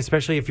is,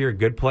 especially if you're a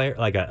good player,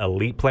 like an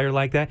elite player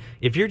like that,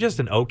 if you're just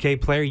an okay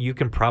player, you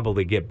can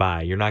probably get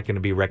by. You're not going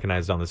to be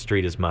recognized on the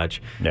street as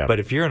much. Yeah. But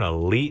if you're an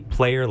elite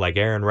player like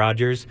Aaron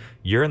Rodgers,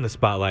 you're in the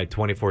spotlight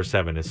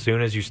 24/7 as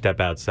soon as you step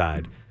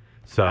outside.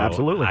 So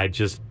Absolutely.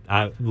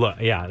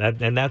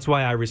 and that's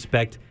why I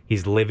respect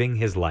he's living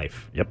his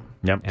life. Yep.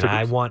 And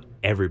I want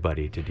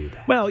everybody to do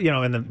that. Well, you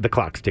know, and the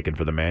clock's ticking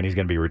for the man. He's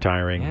going to be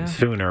retiring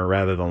sooner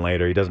rather than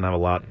later. He doesn't have a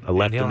lot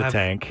left in the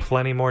tank.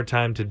 Plenty more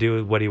time to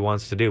do what he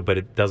wants to do, but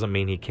it doesn't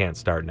mean he can't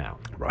start now.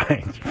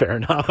 Right. Fair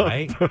enough.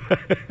 Right?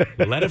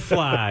 Let it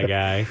fly,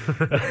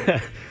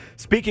 guy.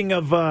 Speaking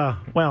of,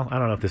 well, I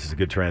don't know if this is a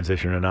good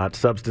transition or not.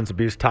 Substance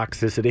abuse,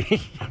 toxicity.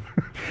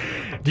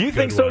 Do you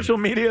think social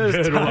media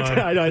is toxic?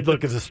 I'd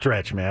look as a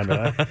stretch, man.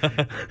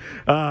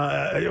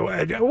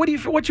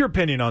 What's your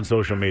opinion on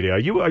social media? Are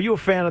you a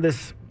fan of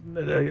this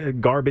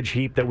garbage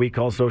heap that we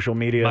call social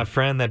media? My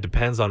friend, that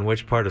depends on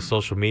which part of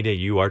social media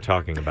you are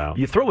talking about.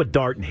 You throw a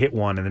dart and hit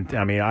one, and then,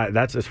 I mean,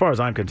 that's as far as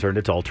I'm concerned,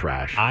 it's all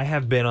trash. I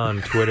have been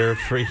on Twitter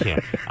for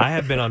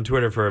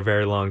a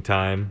very long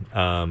time.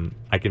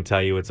 I can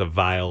tell you it's a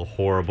vile,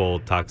 horrible,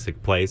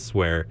 toxic place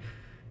where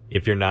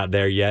if you're not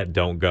there yet,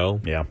 don't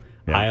go. Yeah.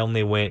 I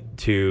only went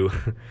to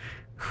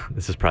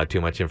this is probably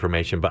too much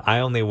information, but I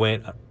only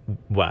went,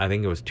 I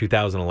think it was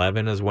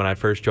 2011 is when I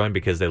first joined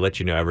because they let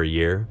you know every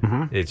year.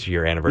 Mm-hmm. It's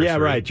your anniversary. Yeah,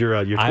 right. Your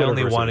I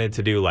only wanted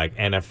to do like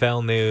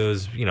NFL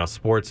news,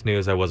 sports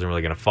news. I wasn't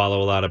really going to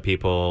follow a lot of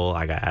people.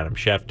 I got Adam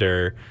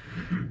Schefter.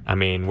 I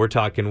mean, we're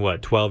talking,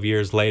 12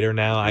 years later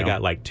now? I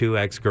got like 2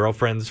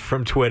 ex-girlfriends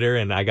from Twitter,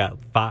 and I got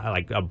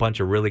a bunch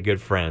of really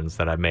good friends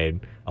that I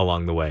made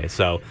along the way.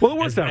 So well, it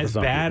works out as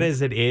bad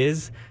as it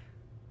is,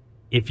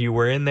 if you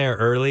were in there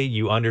early,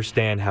 you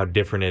understand how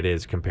different it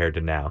is compared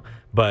to now.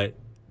 But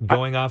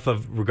going off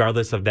of,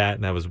 regardless of that,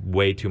 and that was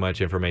way too much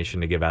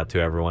information to give out to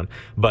everyone,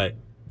 but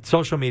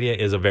social media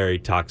is a very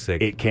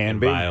toxic,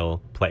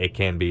 vile play. It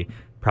can be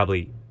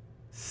probably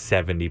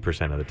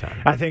 70% of the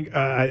time. I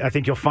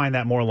think you'll find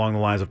that more along the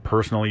lines of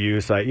personal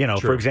use.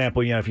 For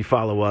example, if you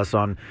follow us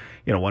on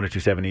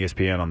 1027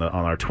 ESPN on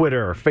our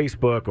Twitter or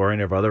Facebook or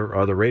any of our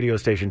other radio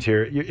stations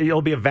here,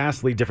 it'll be a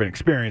vastly different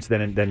experience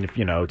than if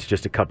it's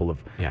just a couple of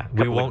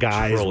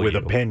guys with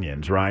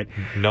opinions, right?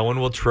 No one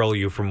will troll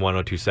you from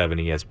 1027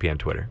 ESPN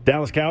Twitter.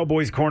 Dallas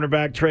Cowboys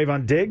cornerback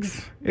Trayvon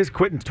Diggs is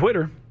quitting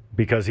Twitter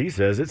because he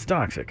says it's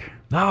toxic.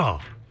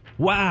 Oh.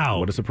 Wow.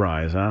 What a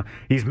surprise, huh?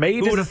 He's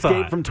made his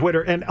escape from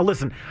Twitter. And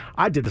listen,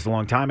 I did this a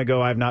long time ago.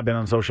 I've not been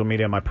on social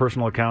media on my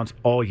personal accounts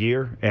all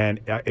year, and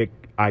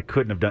I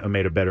couldn't have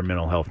made a better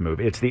mental health move.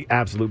 It's the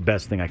absolute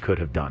best thing I could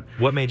have done.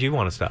 What made you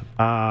want to stop?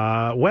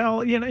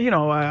 Well,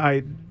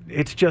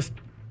 it's just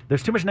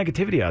there's too much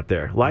negativity out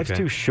there. Life's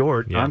too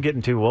short. Yeah. I'm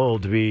getting too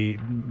old to be,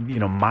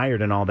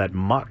 mired in all that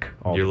muck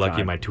all You're the time.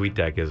 lucky my tweet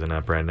deck isn't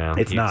up right now.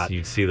 It's not.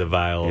 You'd see the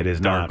vile,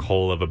 dark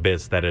hole of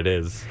abyss that it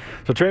is.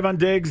 So Trayvon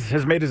Diggs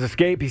has made his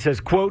escape. He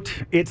says, quote,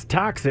 "It's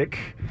toxic."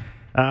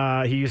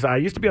 I used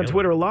to be on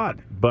Twitter a lot,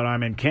 but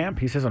I'm in camp.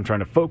 He says, I'm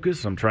trying to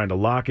focus. I'm trying to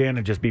lock in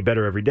and just be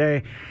better every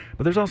day.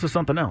 But there's also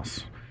something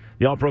else.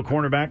 The all-pro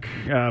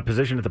cornerback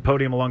positioned at the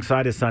podium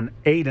alongside his son,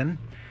 Aiden,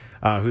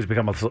 who's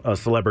become a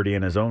celebrity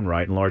in his own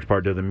right, in large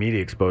part due to the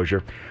media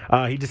exposure.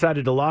 He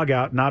decided to log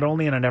out, not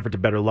only in an effort to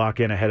better lock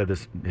in ahead of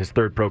his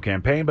third pro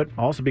campaign, but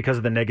also because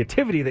of the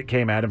negativity that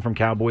came at him from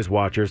Cowboys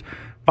watchers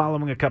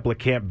following a couple of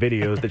camp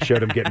videos that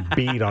showed him getting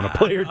beat on a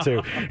play or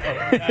two. And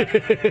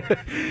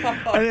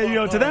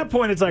then, to that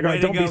point, it's like, all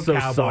right, don't be so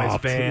Cowboys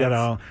soft.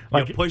 Fans.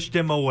 You pushed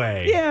him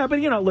away. Yeah, but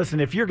listen,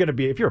 if you're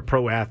a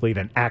pro athlete,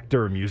 an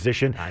actor, or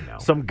musician, I know.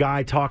 some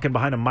guy talking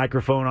behind a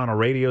microphone on a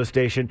radio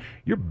station,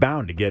 you're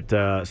bound to get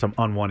some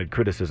unwanted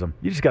criticism.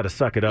 You just got to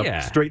suck it up,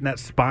 straighten that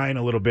spine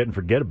a little bit, and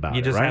forget about it.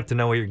 You just have to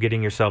know what you're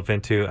getting yourself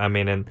into. I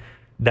mean, and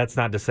That's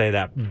not to say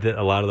that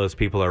a lot of those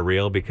people are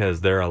real,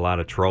 because there are a lot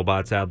of troll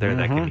bots out there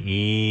that can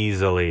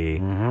easily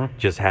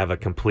just have a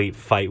complete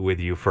fight with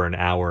you for an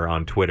hour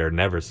on Twitter.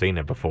 Never seen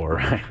it before.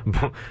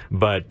 Right.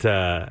 But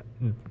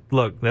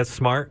look, that's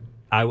smart.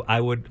 I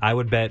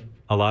would bet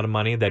a lot of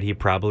money that he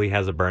probably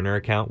has a burner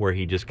account where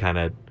he just kind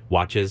of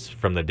watches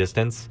from the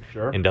distance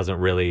and doesn't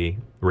really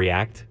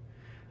react.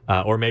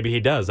 Or maybe he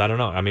does. I don't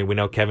know. I mean, we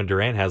know Kevin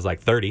Durant has like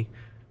 30.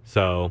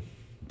 So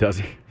Does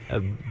he?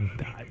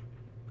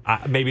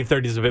 Maybe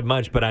 30 is a bit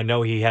much, but I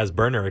know he has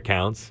burner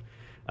accounts.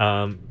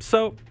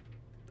 So,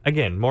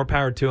 again, more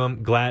power to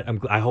him.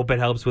 I hope it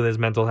helps with his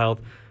mental health.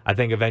 I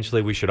think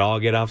eventually we should all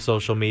get off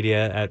social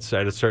media at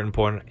a certain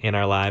point in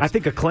our lives. I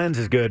think a cleanse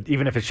is good,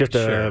 even if it's just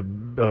a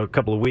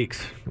couple of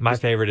weeks. My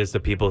favorite is the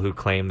people who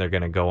claim they're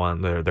going to go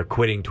on, they're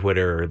quitting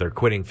Twitter or they're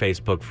quitting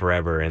Facebook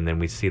forever, and then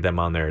we see them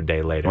on there a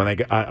day later.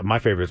 My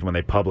favorite is when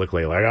they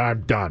publicly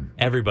I'm done.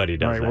 Everybody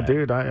does that. Well,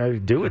 dude, I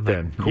do it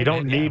then. Cool, you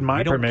don't man. need my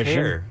we don't permission.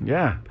 care.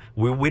 Yeah.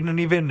 We didn't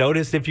even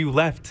notice if you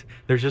left.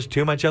 There's just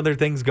too much other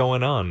things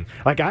going on.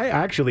 Like, I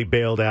actually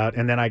bailed out,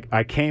 and then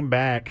I came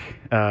back.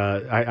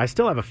 I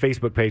still have a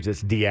Facebook page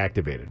that's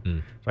deactivated.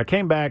 So I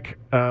came back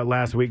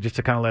last week just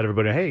to kind of let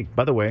everybody, hey,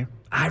 by the way,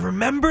 I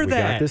remember we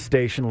that. got this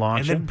station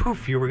launching. And then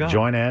poof, you were gone.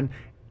 Join in.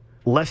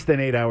 Less than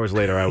 8 hours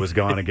later, I was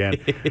gone again.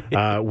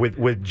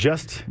 With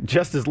just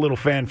as little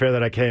fanfare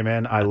that I came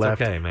in, I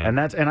left. Okay, man.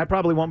 And I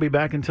probably won't be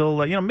back until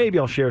maybe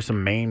I'll share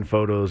some Maine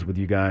photos with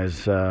you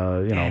guys.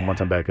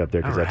 Once I'm back up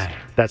there, because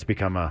that's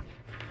become a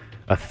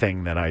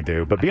thing that I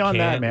do. But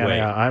beyond that, man,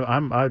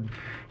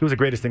 it was the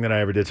greatest thing that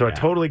I ever did. So I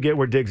totally get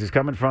where Diggs is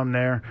coming from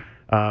there.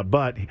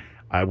 But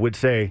I would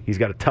say he's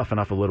got to toughen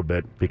up a little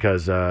bit,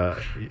 because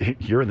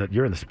you're in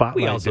the spotlight.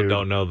 We also dude.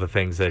 don't know the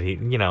things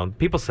that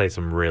people say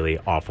some really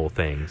awful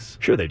things.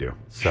 Sure they do.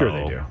 So Sure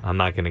they do. I'm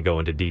not going to go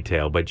into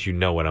detail, but you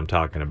know what I'm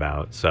talking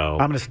about. So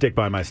I'm going to stick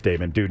by my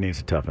statement. Dude needs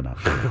to toughen up.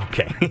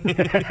 Okay.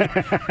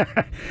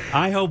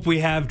 I hope we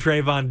have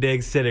Trayvon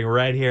Diggs sitting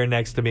right here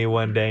next to me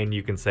one day, and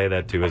you can say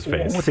that to his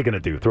face. What's he going to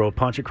do? Throw a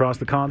punch across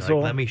the console?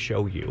 Like, let me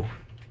show you.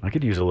 I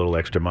could use a little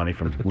extra money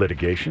from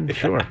litigation.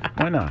 Sure.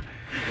 Why not?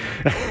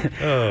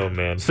 Oh,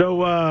 man. So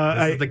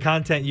this is the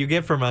content you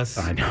get from us.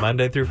 I know.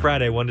 Monday through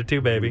Friday, 1 to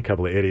 2, baby. A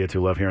couple of idiots who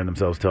love hearing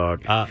themselves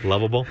talk.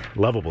 Lovable.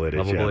 Lovable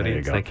idiots. Lovable there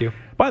idiots. You go. Thank you.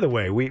 By the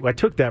way, I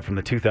took that from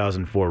the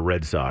 2004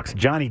 Red Sox.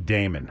 Johnny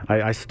Damon.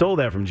 I stole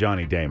that from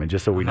Johnny Damon,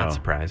 just so we know. I'm not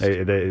surprised.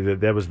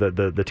 That was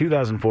the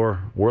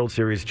 2004 World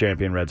Series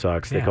champion Red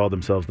Sox. They called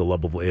themselves the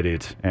lovable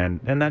idiots,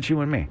 and that's you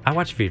and me. I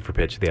watched Feed for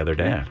Pitch the other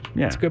day.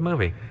 Yeah. It's a good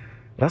movie.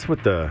 That's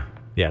with the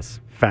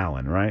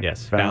Fallon, right?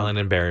 Yes, Fallon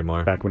and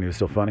Barrymore. Back when he was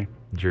still funny.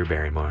 Drew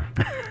Barrymore.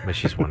 But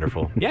she's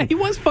wonderful. Yeah, he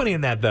was funny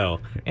in that, though.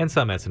 And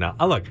some SNL.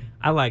 Oh, look,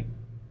 I like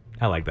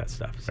that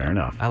stuff. So Fair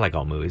enough. I like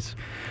all movies.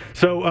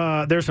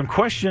 So there's some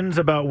questions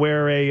about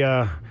where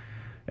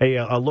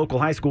a local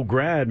high school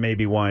grad may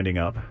be winding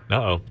up.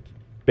 Uh-oh.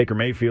 Baker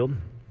Mayfield.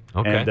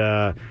 Okay.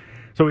 And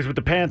so he's with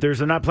the Panthers.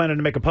 They're not planning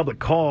to make a public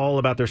call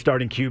about their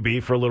starting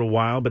QB for a little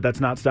while, but that's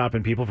not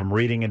stopping people from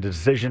reading into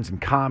decisions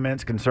and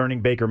comments concerning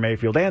Baker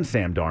Mayfield and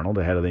Sam Darnold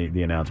ahead of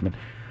the announcement.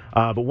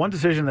 But one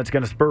decision that's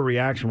going to spur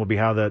reaction will be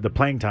how the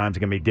playing times are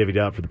going to be divvied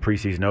up for the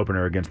preseason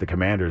opener against the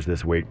Commanders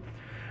this week.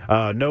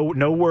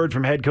 No word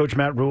from head coach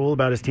Matt Rule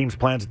about his team's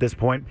plans at this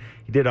point.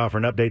 He did offer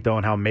an update, though,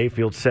 on how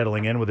Mayfield's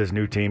settling in with his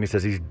new team. He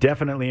says he's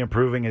definitely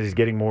improving as he's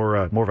getting more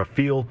of a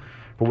feel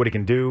for what he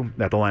can do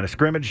at the line of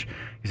scrimmage.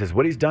 He says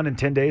what he's done in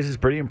 10 days is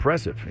pretty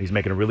impressive. He's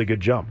making a really good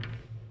jump.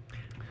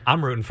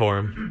 I'm rooting for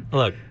him.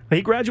 Look.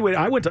 He graduated.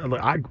 I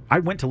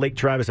went to Lake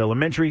Travis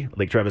Elementary,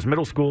 Lake Travis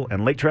Middle School,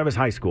 and Lake Travis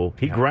High School.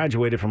 He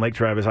graduated from Lake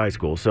Travis High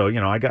School. So,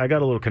 I got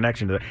a little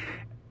connection to that.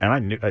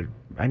 And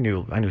I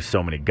knew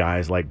so many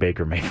guys like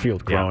Baker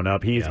Mayfield growing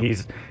up.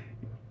 He's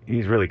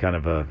really kind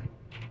of a...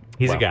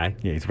 He's a guy.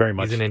 Yeah, he's very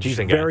much. He's an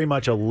interesting guy. Very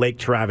much a Lake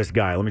Travis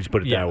guy. Let me just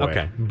put it that way.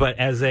 Okay. But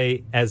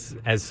as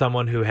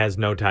someone who has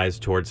no ties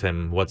towards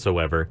him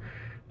whatsoever,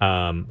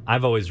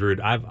 I've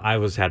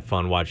always had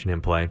fun watching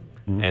him play,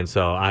 and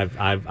so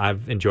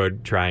I've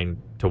enjoyed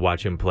trying to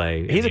watch him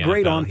play. He's a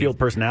great on-field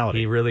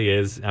personality. He really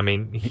is. I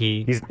mean,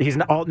 he's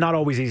not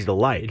always easy to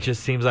like. It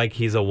just seems like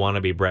he's a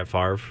wannabe Brett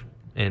Favre.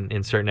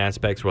 In certain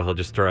aspects where he'll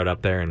just throw it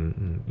up there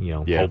and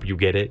hope you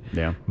get it.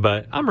 Yeah.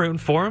 But I'm rooting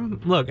for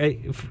him. Look,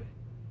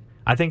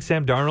 I think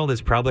Sam Darnold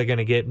is probably going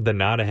to get the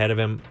nod ahead of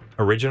him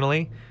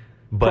originally,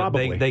 but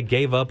they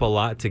gave up a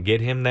lot to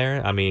get him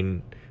there. I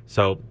mean,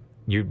 so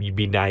you'd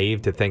be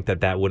naive to think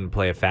that wouldn't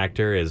play a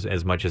factor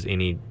as much as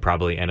any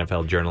probably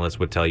NFL journalist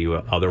would tell you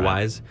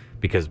otherwise,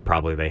 because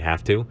probably they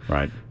have to,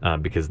 right?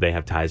 Because they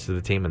have ties to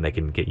the team and they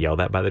can get yelled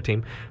at by the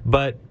team.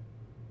 But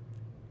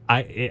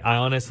I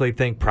honestly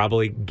think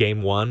probably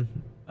game one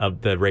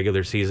of the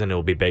regular season it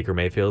will be Baker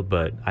Mayfield,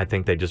 but I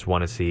think they just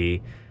want to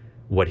see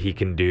what he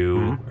can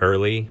do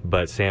early.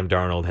 But Sam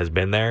Darnold has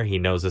been there. He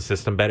knows the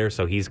system better,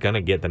 so he's going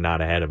to get the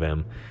nod ahead of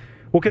him.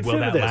 Well, consider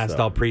will that this, last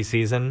though. all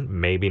preseason?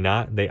 Maybe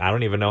not. I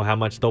don't even know how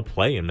much they'll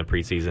play in the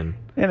preseason.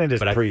 And it is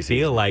but I preseason.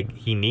 feel like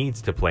he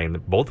needs to play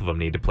both of them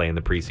need to play in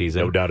the preseason.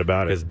 No doubt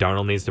about it. Because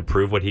Darnold needs to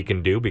prove what he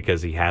can do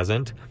because he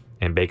hasn't,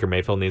 and Baker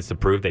Mayfield needs to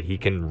prove that he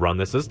can run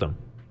the system.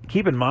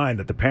 Keep in mind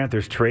that the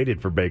Panthers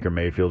traded for Baker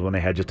Mayfield when they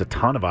had just a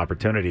ton of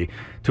opportunity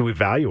to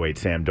evaluate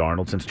Sam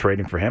Darnold since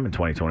trading for him in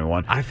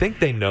 2021. I think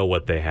they know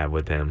what they have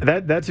with him.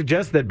 That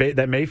suggests that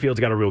that Mayfield's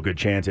got a real good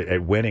chance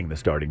at winning the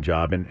starting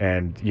job,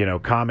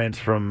 and comments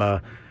from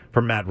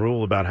Matt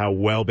Rule about how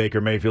well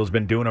Baker Mayfield's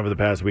been doing over the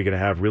past week and a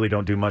half really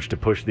don't do much to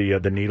push the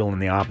needle in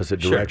the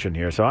opposite direction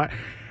here. So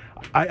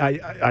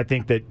I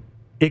think that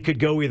it could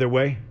go either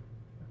way.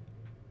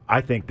 I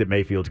think that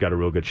Mayfield's got a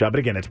real good shot, but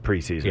again, it's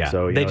preseason, Yeah.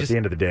 so at the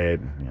end of the day,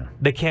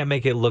 They can't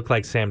make it look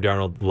like Sam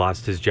Darnold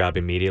lost his job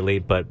immediately,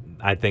 but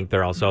I think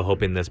they're also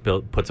hoping this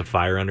puts a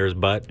fire under his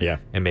butt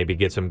and maybe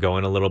gets him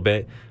going a little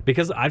bit.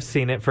 Because I've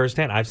seen it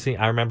firsthand.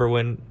 I remember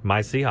when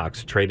my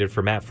Seahawks traded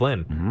for Matt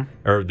Flynn,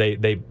 or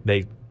they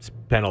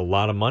spent a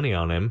lot of money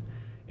on him,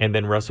 and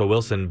then Russell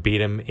Wilson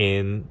beat him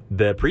in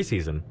the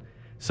preseason.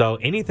 So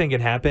anything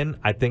can happen.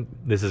 I think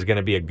this is going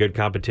to be a good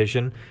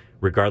competition.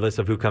 Regardless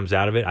of who comes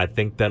out of it, I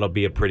think that'll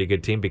be a pretty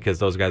good team because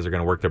those guys are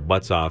going to work their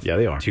butts off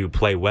they are. to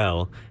play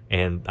well.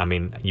 And, I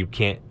mean, you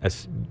can't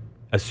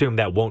assume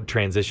that won't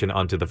transition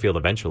onto the field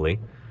eventually.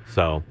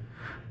 So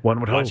one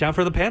would watch hope. out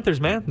for the Panthers,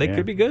 man. They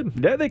could be good.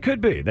 Yeah, they could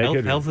be.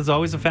 Health is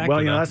always a factor.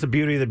 Well, though. that's the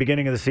beauty of the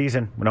beginning of the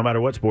season. No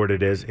matter what sport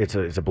it is, it's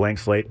a blank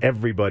slate.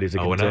 Everybody's a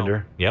 0-0.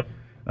 contender. Yep.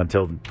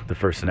 Until the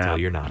first snap. Until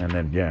you're not. And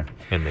then,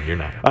 And then you're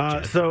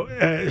not.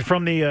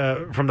 From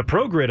the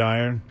pro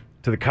gridiron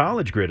to the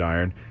college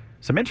gridiron,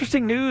 some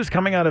interesting news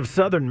coming out of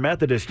Southern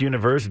Methodist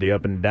University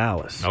up in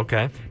Dallas.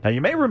 Okay. Now, you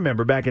may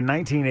remember back in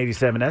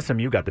 1987,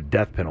 SMU got the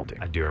death penalty.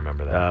 I do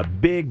remember that.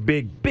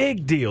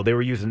 Big deal. They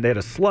had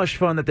a slush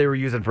fund that they were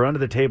using for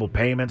under-the-table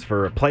payments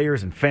for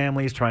players and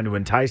families, trying to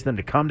entice them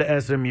to come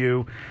to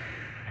SMU.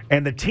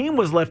 And the team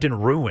was left in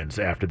ruins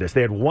after this.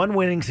 They had one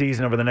winning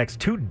season over the next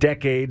 2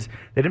 decades.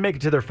 They didn't make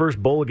it to their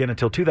first bowl again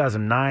until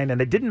 2009,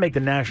 and they didn't make the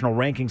national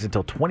rankings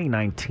until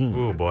 2019.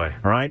 Oh, boy.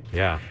 All right?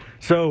 Yeah.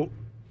 So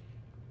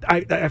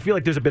I feel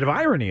like there's a bit of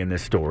irony in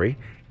this story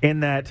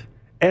in that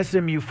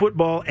SMU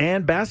football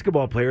and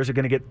basketball players are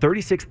going to get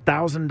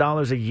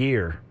 $36,000 a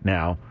year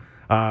now,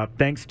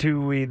 thanks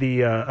to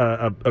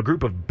a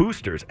group of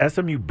boosters,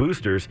 SMU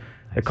boosters.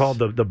 They're called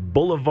the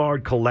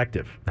Boulevard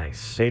Collective.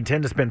 Nice. They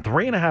intend to spend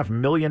 $3.5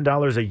 million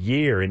a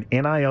year in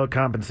NIL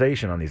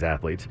compensation on these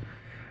athletes.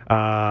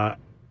 I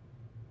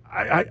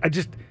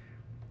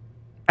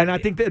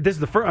think that this is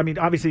the first. I mean,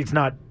 obviously, it's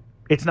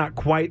not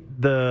quite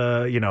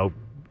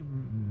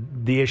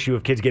the issue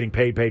of kids getting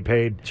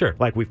paid. Sure.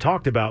 Like we've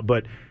talked about,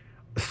 but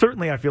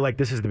certainly I feel like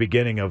this is the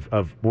beginning of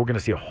we're going to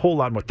see a whole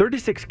lot more.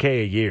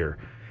 $36K a year,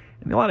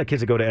 and a lot of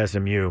kids that go to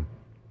SMU.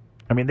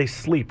 I mean, they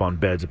sleep on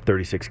beds of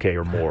 $36K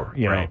or more.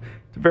 You know,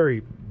 it's a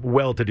very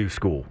well-to-do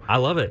school. I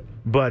love it.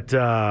 But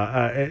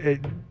I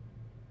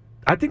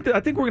think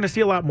we're going to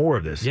see a lot more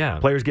of this. Yeah,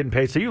 players getting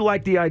paid. So you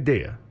like the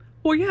idea?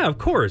 Well, yeah, of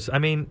course. I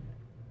mean,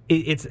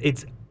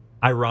 it's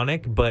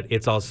ironic, but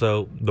it's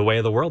also the way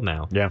of the world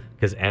now. Yeah,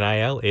 because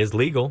NIL is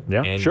legal.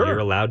 Yeah, and sure. you're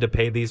allowed to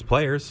pay these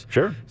players.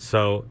 Sure.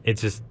 So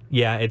it's just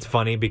it's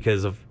funny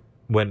because of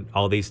when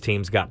all these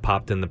teams got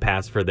popped in the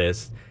past for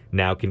this.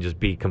 Now can just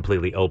be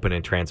completely open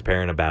and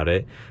transparent about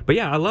it. But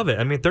yeah, I love it.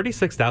 I mean,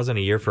 $36,000 a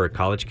year for a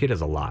college kid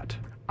is a lot.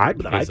 I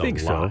think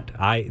so.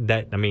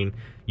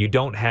 You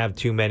don't have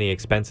too many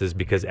expenses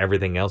because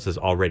everything else is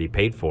already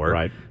paid for.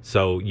 Right.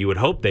 So you would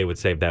hope they would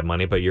save that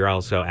money, but you're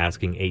also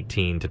asking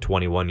 18 to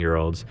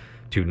 21-year-olds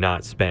to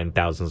not spend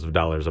thousands of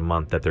dollars a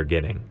month that they're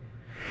getting.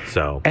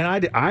 So. And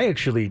I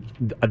actually,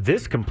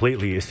 this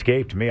completely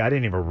escaped me. I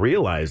didn't even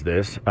realize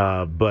this,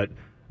 but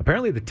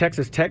apparently the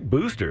Texas Tech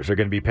boosters are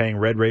going to be paying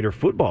Red Raider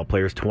football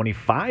players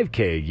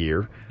 $25K a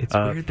year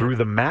through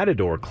the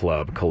Matador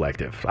Club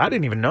Collective. I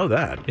didn't even know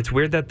that. It's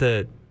weird that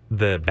the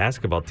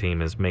basketball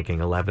team is making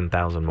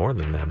 $11,000 more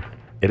than them.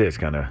 It is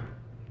kind of.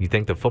 You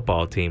think the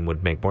football team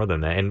would make more than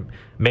that, and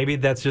maybe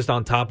that's just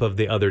on top of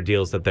the other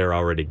deals that they're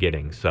already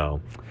getting. So.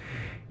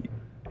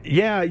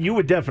 Yeah, you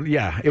would definitely.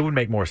 Yeah, it would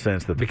make more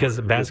sense that because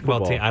the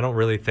basketball team. I don't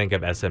really think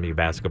of SMU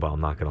basketball.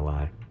 I'm not going to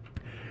lie.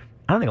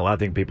 I don't think a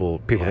lot of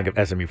people think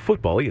of SMU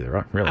football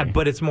either, really.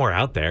 But it's more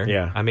out there.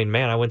 Yeah. I mean,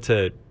 man, I went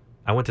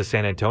to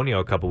San Antonio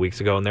a couple weeks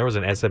ago, and there was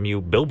an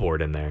SMU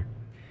billboard in there.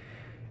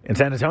 In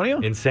San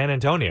Antonio? In San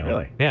Antonio.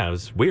 Really? Yeah, it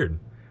was weird.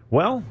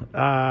 Well,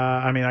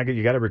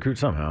 you got to recruit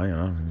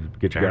somehow,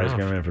 get your guys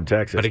coming in from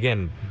Texas. But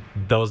again,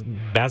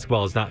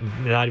 basketball is not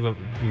even,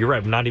 you're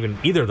right, not even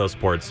either of those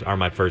sports are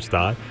my first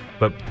thought,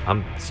 but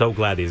I'm so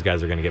glad these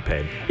guys are going to get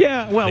paid.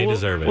 Yeah, well, they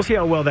deserve it. We'll see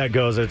how well that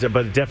goes,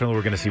 but definitely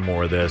we're going to see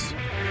more of this.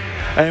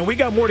 And we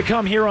got more to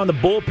come here on the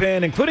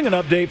Bullpen, including an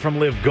update from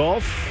Live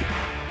Golf.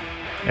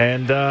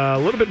 And a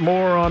little bit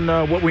more on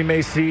what we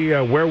may see,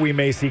 where we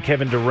may see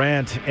Kevin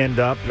Durant end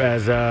up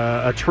as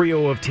a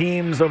trio of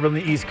teams over on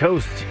the East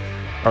Coast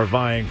are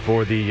vying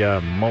for the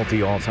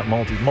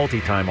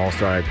multi-time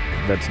All-Star.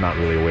 That's not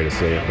really a way to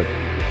say it, but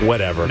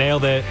whatever.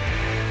 Nailed it.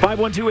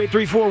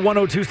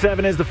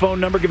 512-834-1027 is the phone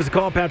number. Give us a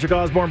call. Patrick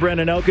Osborne,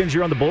 Brandon Elkins.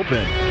 You're on the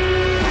bullpen.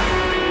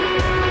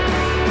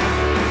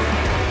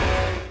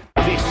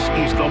 This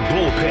is the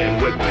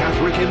bullpen with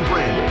Patrick and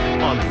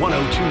Brandon on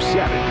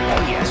 102.7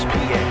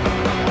 ESPN.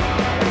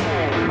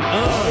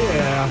 Oh,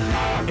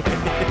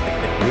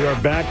 yeah. We are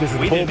back. This is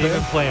the We bullpen. didn't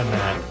even plan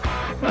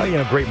that.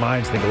 Well, great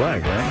minds think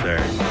alike, right? Sure.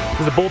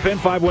 This is the bullpen,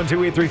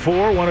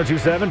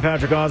 512-834-1027.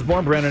 Patrick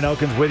Osborne, Brandon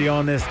Elkins with you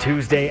on this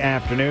Tuesday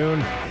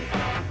afternoon.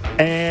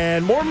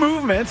 And more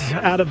movement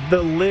out of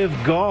the Live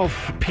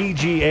Golf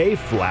PGA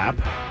flap.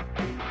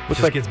 It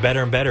just gets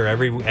better and better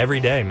every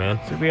day,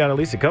 man. So we got at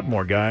least a couple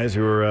more guys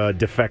who are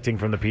defecting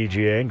from the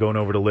PGA and going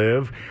over to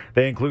Live.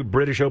 They include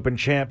British Open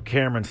champ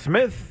Cameron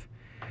Smith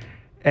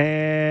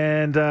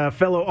and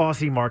fellow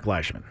Aussie Mark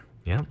Leishman.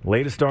 Yeah.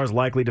 Latest stars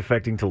likely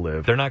defecting to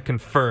Live. They're not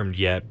confirmed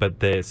yet,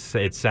 but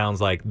it sounds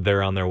like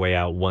they're on their way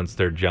out once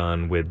they're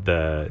done with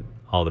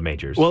all the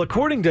majors. Well,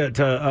 according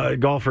to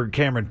golfer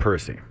Cameron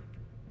Percy,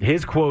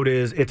 his quote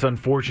is, "It's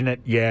unfortunate,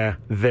 yeah,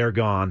 they're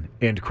gone,"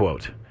 end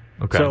quote.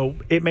 Okay. So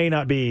it may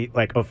not be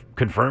like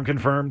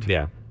confirmed.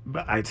 Yeah.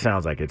 But it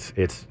sounds like it's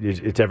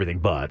everything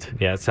but.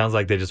 Yeah, it sounds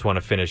like they just want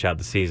to finish out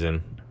the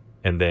season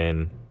and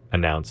then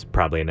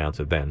probably announce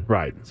it then.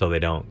 Right. So they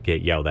don't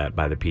get yelled at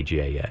by the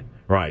PGA yet.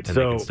 Right. And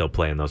so they can still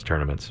play in those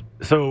tournaments.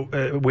 So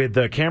with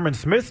Cameron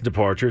Smith's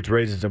departure, it's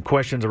raising some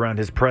questions around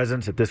his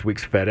presence at this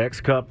week's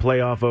FedEx Cup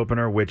playoff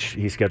opener, which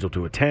he's scheduled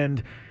to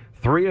attend.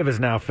 3 of his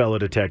now fellow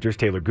detectors,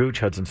 Taylor Gooch,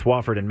 Hudson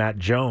Swafford, and Matt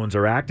Jones,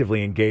 are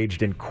actively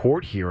engaged in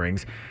court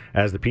hearings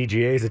as the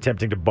PGA is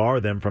attempting to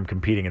bar them from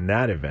competing in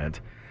that event.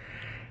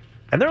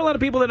 And there are a lot of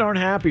people that aren't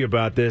happy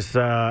about this.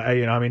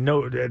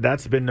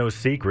 That's been no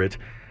secret.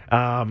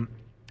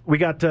 We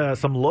got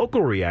some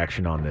local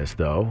reaction on this,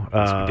 though.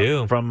 Yes, we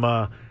do.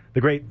 From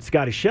the great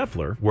Scotty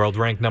Scheffler. World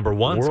ranked number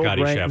 1, Scotty World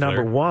ranked Scheffler.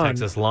 number 1.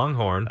 Texas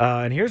Longhorn.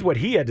 And here's what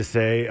he had to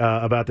say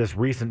about this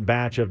recent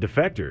batch of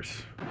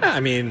defectors. I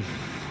mean,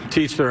 to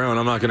each their own.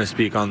 I'm not going to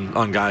speak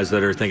on guys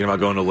that are thinking about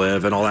going to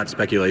Live and all that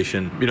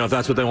speculation. If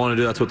that's what they want to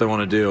do, that's what they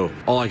want to do.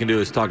 All I can do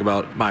is talk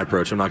about my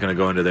approach. I'm not going to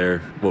go into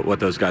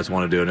what those guys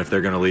want to do, and if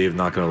they're going to leave,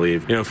 not going to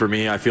leave. For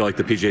me, I feel like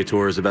the PGA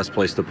Tour is the best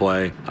place to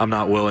play. I'm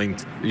not willing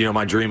to,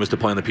 my dream was to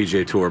play on the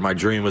PGA Tour. My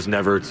dream was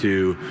never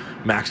to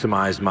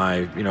maximize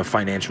my,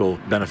 financial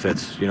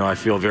benefits. I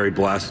feel very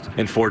blessed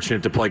and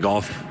fortunate to play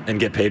golf and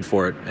get paid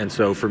for it. And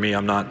so for me,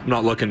 I'm not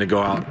looking to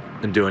go out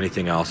and do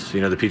anything else. The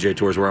PGA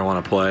Tour is where I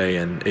want to play,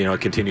 and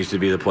it continues to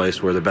be the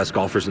place where the best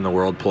golfers in the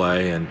world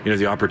play, and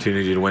the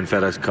opportunity to win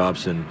FedEx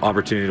Cups and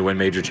opportunity to win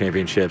major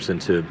championships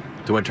and to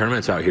win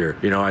tournaments out here.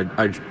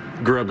 I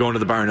grew up going to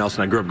the Byron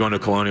Nelson. I grew up going to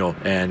Colonial,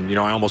 and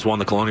I almost won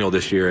the Colonial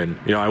this year, and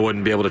I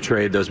wouldn't be able to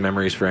trade those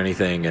memories for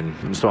anything.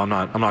 And so I'm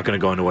not going to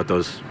go into what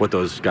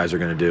those guys are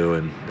going to do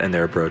and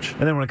their approach.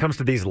 And then when it comes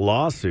to these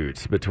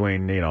lawsuits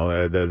between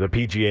the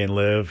PGA and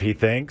Live, he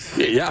thinks.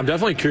 Yeah, I'm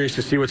definitely curious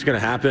to see what's going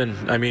to happen.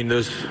 I mean,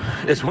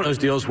 it's one of those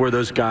deals where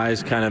those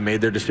guys kind of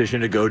made their decision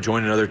to go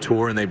join another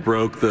tour, and they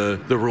broke the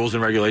rules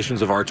and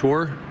regulations of our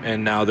tour,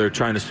 and now they're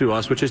trying to sue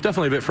us, which is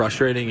definitely a bit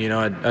frustrating.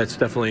 It's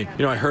definitely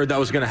I heard that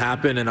was going to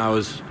happen, and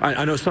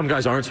I know some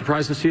guys aren't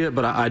surprised to see it,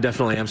 but I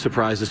definitely am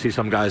surprised to see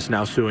some guys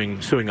now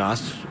suing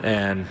us.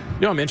 And,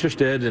 I'm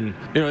interested. And,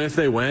 if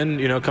they win,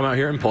 come out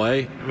here and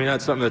play. I mean,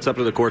 that's something that's up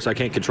to the courts. I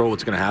can't control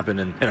what's going to happen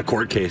in a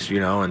court case,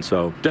 and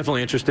so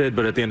definitely interested.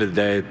 But at the end of the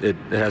day, it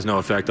has no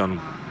effect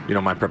on,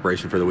 my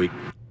preparation for the week.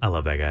 I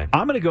love that guy.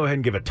 I'm going to go ahead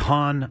and give a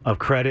ton of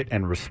credit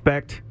and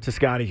respect to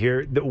Scotty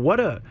here. What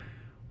a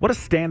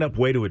stand-up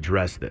way to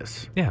address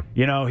this. Yeah.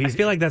 I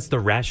feel like that's the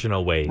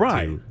rational way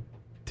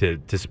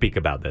to speak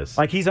about this.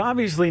 Like, he's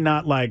obviously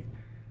not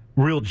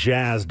real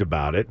jazzed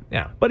about it.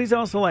 Yeah. But he's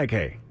also like,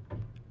 hey,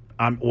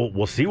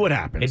 we'll see what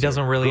happens. It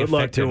doesn't really Good luck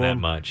affect to him that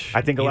much.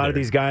 I think a lot of either.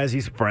 these guys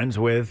he's friends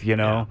with,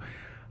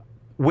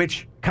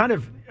 which kind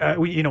of,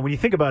 when you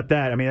think about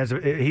that, I mean,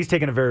 he's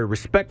taking a very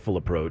respectful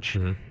approach.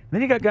 And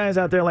then you got guys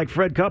out there like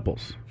Fred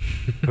Couples,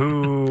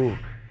 who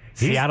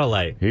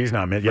Seattleite. He's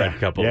not Fred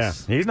Couples. Yeah,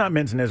 he's not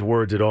mincing his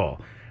words at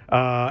all.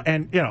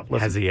 And listen,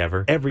 has he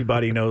ever?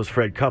 Everybody knows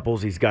Fred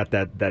Couples. He's got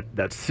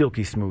that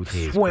silky smooth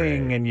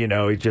swing, great. and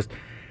he's just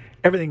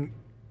everything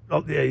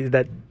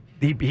that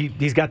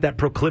he's got that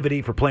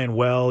proclivity for playing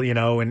well,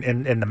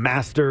 and the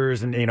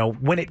Masters,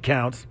 and when it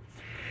counts.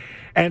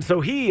 And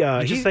so he's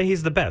say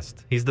he's the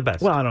best. He's the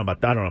best. Well, I don't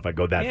know if I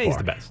go that far. He's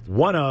the best.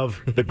 One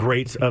of the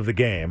greats of the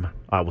game.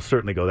 I will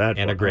certainly go that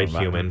far. And a great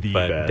human,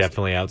 but best.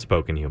 definitely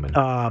outspoken human.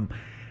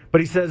 But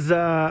he says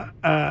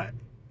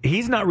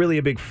he's not really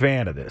a big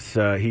fan of this.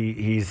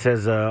 He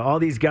says all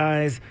these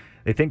guys,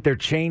 they think they're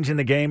changing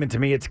the game, and to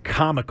me it's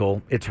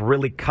comical. It's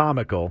really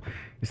comical.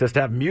 He says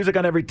to have music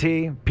on every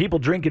tee, people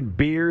drinking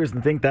beers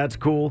and think that's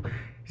cool.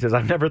 He says,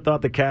 I've never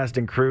thought the cast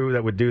and crew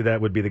that would do that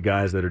would be the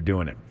guys that are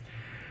doing it.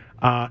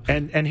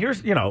 And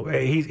here's,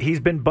 he's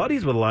been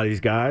buddies with a lot of these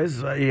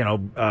guys,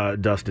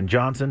 Dustin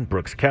Johnson,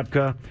 Brooks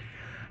Koepka,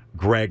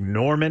 Greg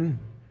Norman.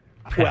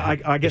 Well,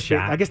 I guess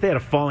they had a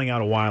falling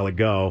out a while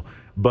ago.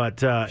 But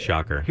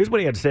Shocker. Here's what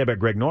he had to say about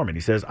Greg Norman.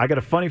 He says, I got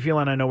a funny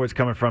feeling I know where it's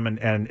coming from,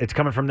 and it's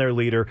coming from their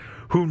leader,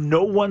 who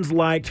no one's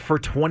liked for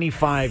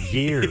 25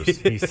 years,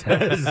 he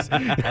says.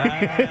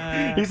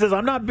 He says,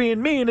 I'm not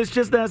being mean, it's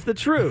just that's the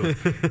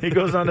truth. He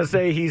goes on to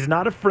say, he's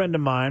not a friend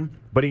of mine,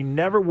 but he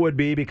never would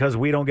be because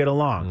we don't get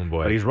along. Oh,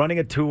 boy. But he's running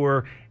a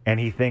tour, and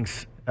he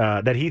thinks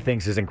that he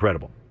thinks is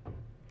incredible.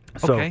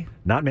 So, Okay.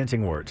 not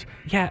mincing words.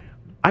 Yeah.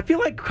 I feel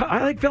like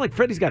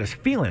Freddie's got his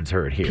feelings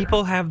hurt here.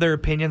 People have their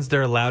opinions.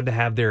 They're allowed to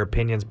have their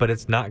opinions, but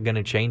it's not going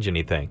to change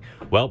anything.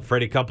 Well,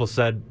 Freddie Couple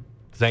said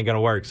this ain't going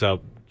to work, so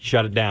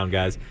shut it down,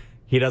 guys.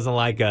 He doesn't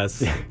like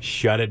us.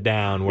 Shut it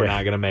down. We're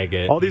not going to make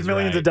it. All these He's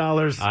millions right. of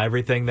dollars.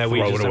 Everything that we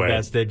throw it just away.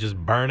 invested, just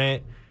burn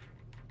it,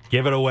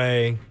 give it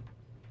away.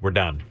 We're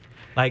done.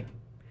 Like,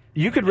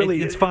 You could really.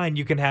 it's fine.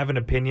 You can have an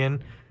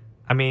opinion.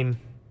 I mean,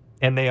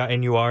 and they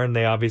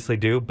obviously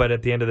do. But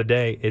at the end of the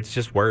day, it's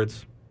just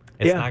words.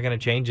 It's Yeah. not going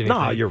to change anything.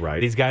 No, you're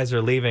right. These guys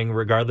are leaving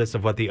regardless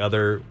of what the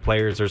other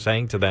players are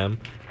saying to them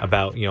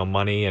about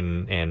money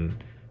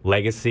and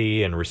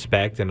legacy and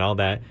respect and all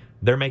that.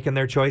 They're making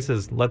their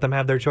choices. Let them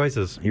have their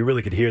choices. You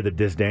really could hear the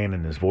disdain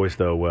in his voice,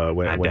 though,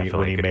 when he could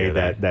made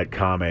hear that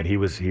comment. He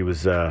was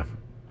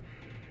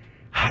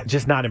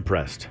just not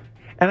impressed.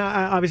 And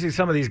obviously,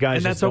 some of these guys,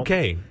 And that's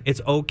okay.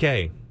 It's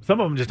okay. Some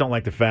of them just don't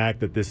like the fact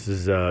that this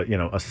is, a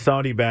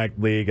Saudi-backed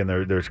league, and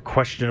there's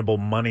questionable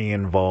money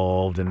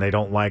involved, and they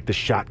don't like the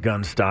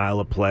shotgun style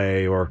of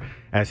play, or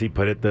as he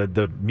put it,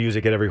 the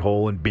music at every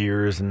hole and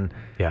beers and.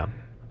 Yeah.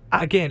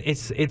 Again,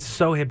 it's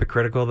so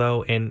hypocritical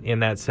though in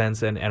that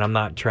sense, and I'm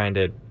not trying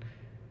to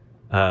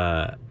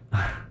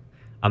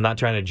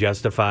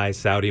justify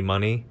Saudi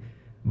money,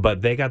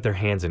 but they got their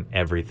hands in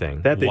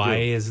everything. That they Why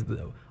do. is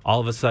all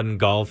of a sudden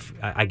golf?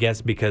 I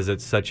guess because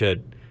it's such a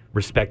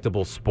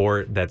respectable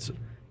sport that's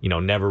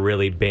never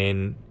really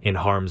been in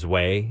harm's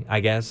way, I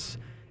guess,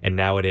 and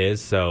now it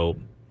is. So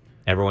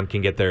everyone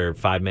can get their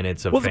 5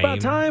 minutes of Well, it's fame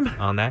about time.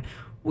 on that.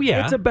 Well,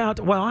 yeah. It's about,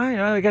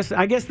 I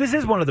guess this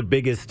is one of the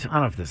biggest, I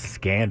don't know if this is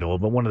scandal,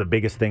 but one of the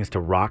biggest things to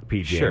rock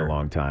PGA in a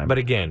long time. But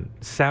again,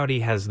 Saudi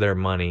has their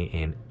money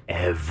in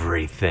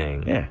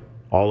everything. Yeah,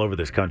 all over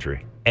this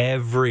country.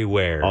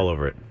 Everywhere. All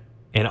over it.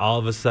 And all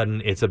of a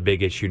sudden, it's a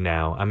big issue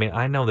now. I mean,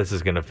 I know this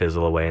is going to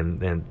fizzle away,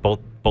 and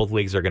both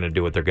leagues are going to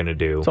do what they're going to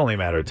do. It's only a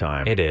matter of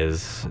time. It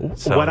is.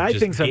 So What I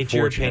just think's get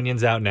your unfortunate-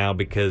 opinions out now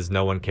because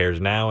no one cares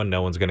now, and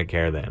no one's going to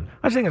care then.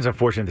 I just think it's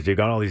unfortunate that you've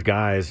got all these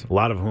guys, a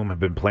lot of whom have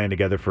been playing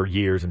together for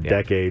years and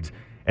decades,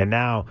 and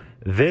now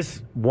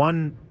this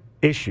one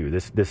issue,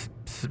 this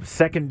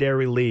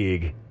secondary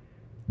league,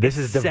 this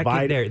is divided.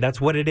 Secondary.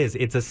 That's what it is.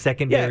 It's a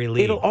secondary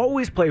league. It'll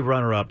always play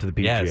runner-up to the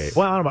PGA. Yes.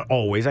 Well, I don't know about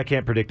always. I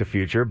can't predict the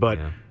future, but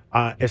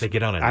If they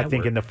get on a I think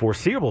network. in the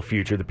foreseeable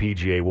future, the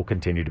PGA will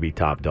continue to be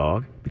top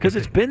dog because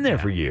it's been there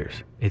for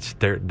years. It's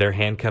they're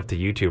handcuffed to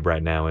YouTube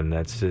right now, and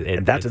that's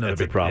another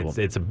big problem.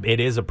 It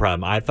is a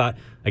problem. I thought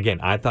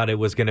it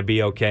was going to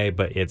be okay,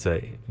 but it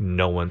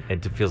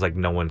feels like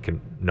no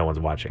one's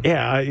watching.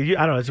 Yeah, I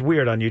don't know. It's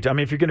weird on YouTube. I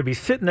mean, if you're going to be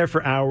sitting there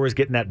for hours,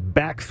 getting that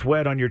back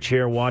sweat on your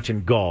chair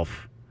watching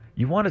golf,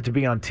 you want it to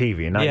be on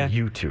TV and not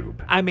YouTube.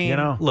 I mean,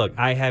 look,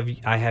 I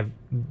have.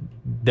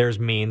 There's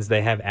means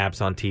they have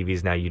apps on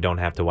TVs now. You don't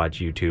have to watch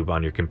YouTube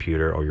on your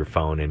computer or your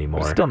phone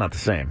anymore. It's still not the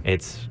same.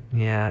 It's or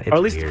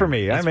at least weird. for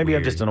me. It's Maybe I'm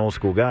weird. just an old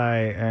school guy,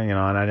 and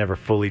I never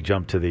fully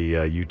jumped to the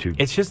YouTube.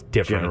 It's just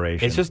different.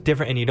 Generation. It's just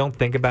different, and you don't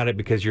think about it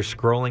because you're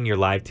scrolling your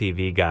live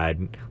TV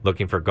guide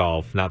looking for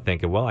golf, not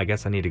thinking, well, I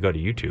guess I need to go to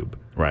YouTube.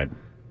 Right.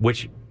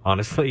 Which,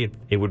 honestly,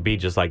 it would be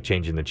just like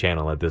changing the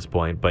channel at this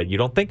point, but you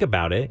don't think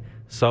about it,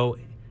 so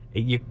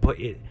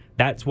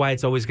that's why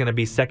it's always going to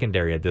be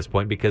secondary at this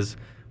point, because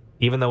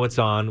even though it's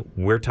on,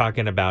 we're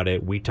talking about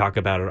it, we talk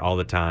about it all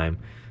the time,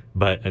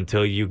 but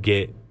until you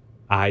get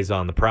eyes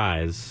on the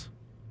prize,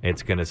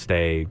 it's going to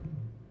stay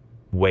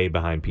way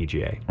behind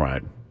PGA.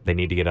 Right. They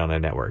need to get on a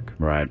network.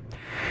 Right.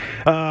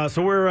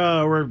 So we're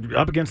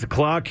up against the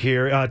clock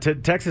here.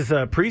 Texas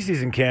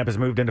preseason camp has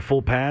moved into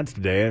full pads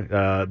today.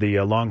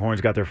 The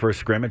Longhorns got their first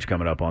scrimmage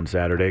coming up on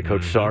Saturday.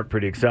 Coach Sark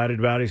pretty excited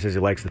about it. He says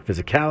he likes the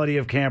physicality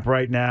of camp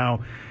right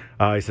now.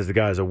 He says the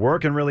guys are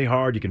working really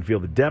hard. You can feel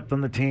the depth on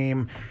the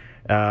team.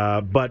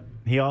 But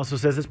he also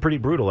says it's pretty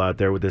brutal out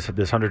there with this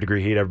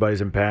 100-degree heat.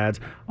 Everybody's in pads,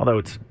 although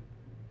it's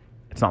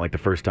not like the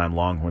first time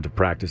Longhorns have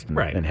practiced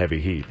in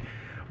heavy heat.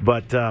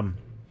 But the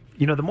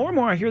more and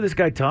more I hear this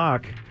guy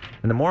talk,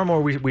 and the more and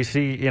more we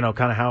see,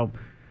 kind of how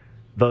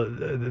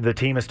the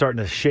team is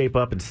starting to shape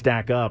up and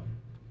stack up.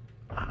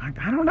 I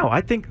don't know.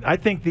 I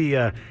think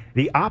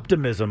the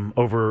optimism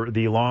over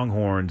the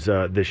Longhorns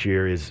this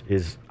year is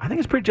I think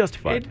it's pretty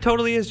justified. It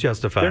totally is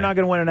justified. They're not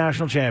going to win a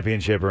national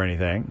championship or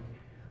anything,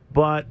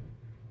 but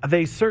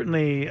they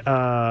certainly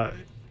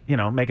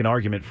make an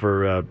argument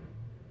for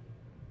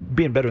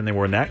being better than they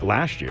were in that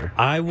last year.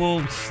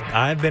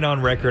 I've been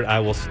on record. I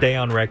will stay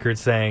on record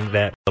saying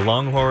that the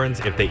Longhorns,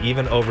 if they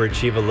even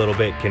overachieve a little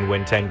bit, can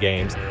win 10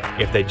 games.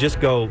 If they just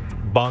go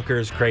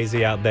bonkers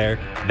crazy out there,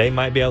 they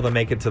might be able to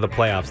make it to the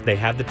playoffs. They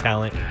have the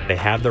talent. They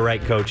have the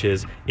right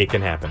coaches. It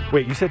can happen.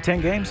 Wait, you said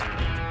 10 games?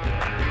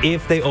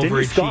 If they overachieve. Didn't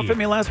you scoff at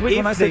me last week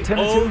when I said 10-2? If they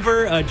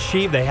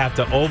overachieve, they have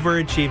to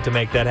overachieve to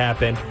make that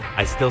happen.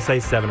 I still say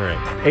 7 or 8.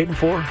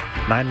 8-4,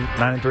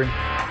 9-3.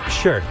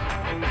 Sure.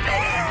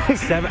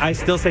 I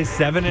still say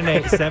 7 and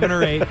 8. 7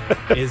 or 8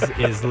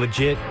 is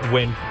legit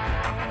win.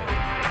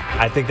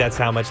 I think that's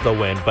how much they'll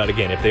win. But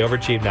again, if they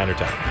overachieve, 9 or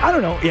 10. I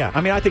don't know. Yeah,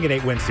 I mean, I think an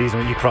 8-win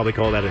season, you could probably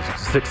call that a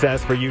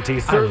success for UT.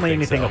 Certainly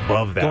anything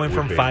above that. Going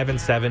from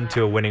 5-7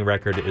 to a winning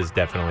record is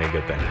definitely a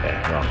good thing.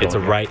 Yeah,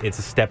 well, it's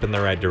a step in the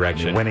right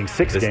direction. Winning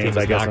 6 this games,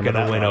 team I guess, is not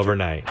going to win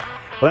overnight.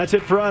 Well, that's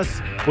it for us.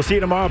 We'll see you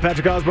tomorrow.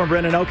 Patrick Osborne,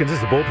 Brendan Elkins.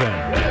 This is the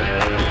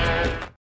Bullpen.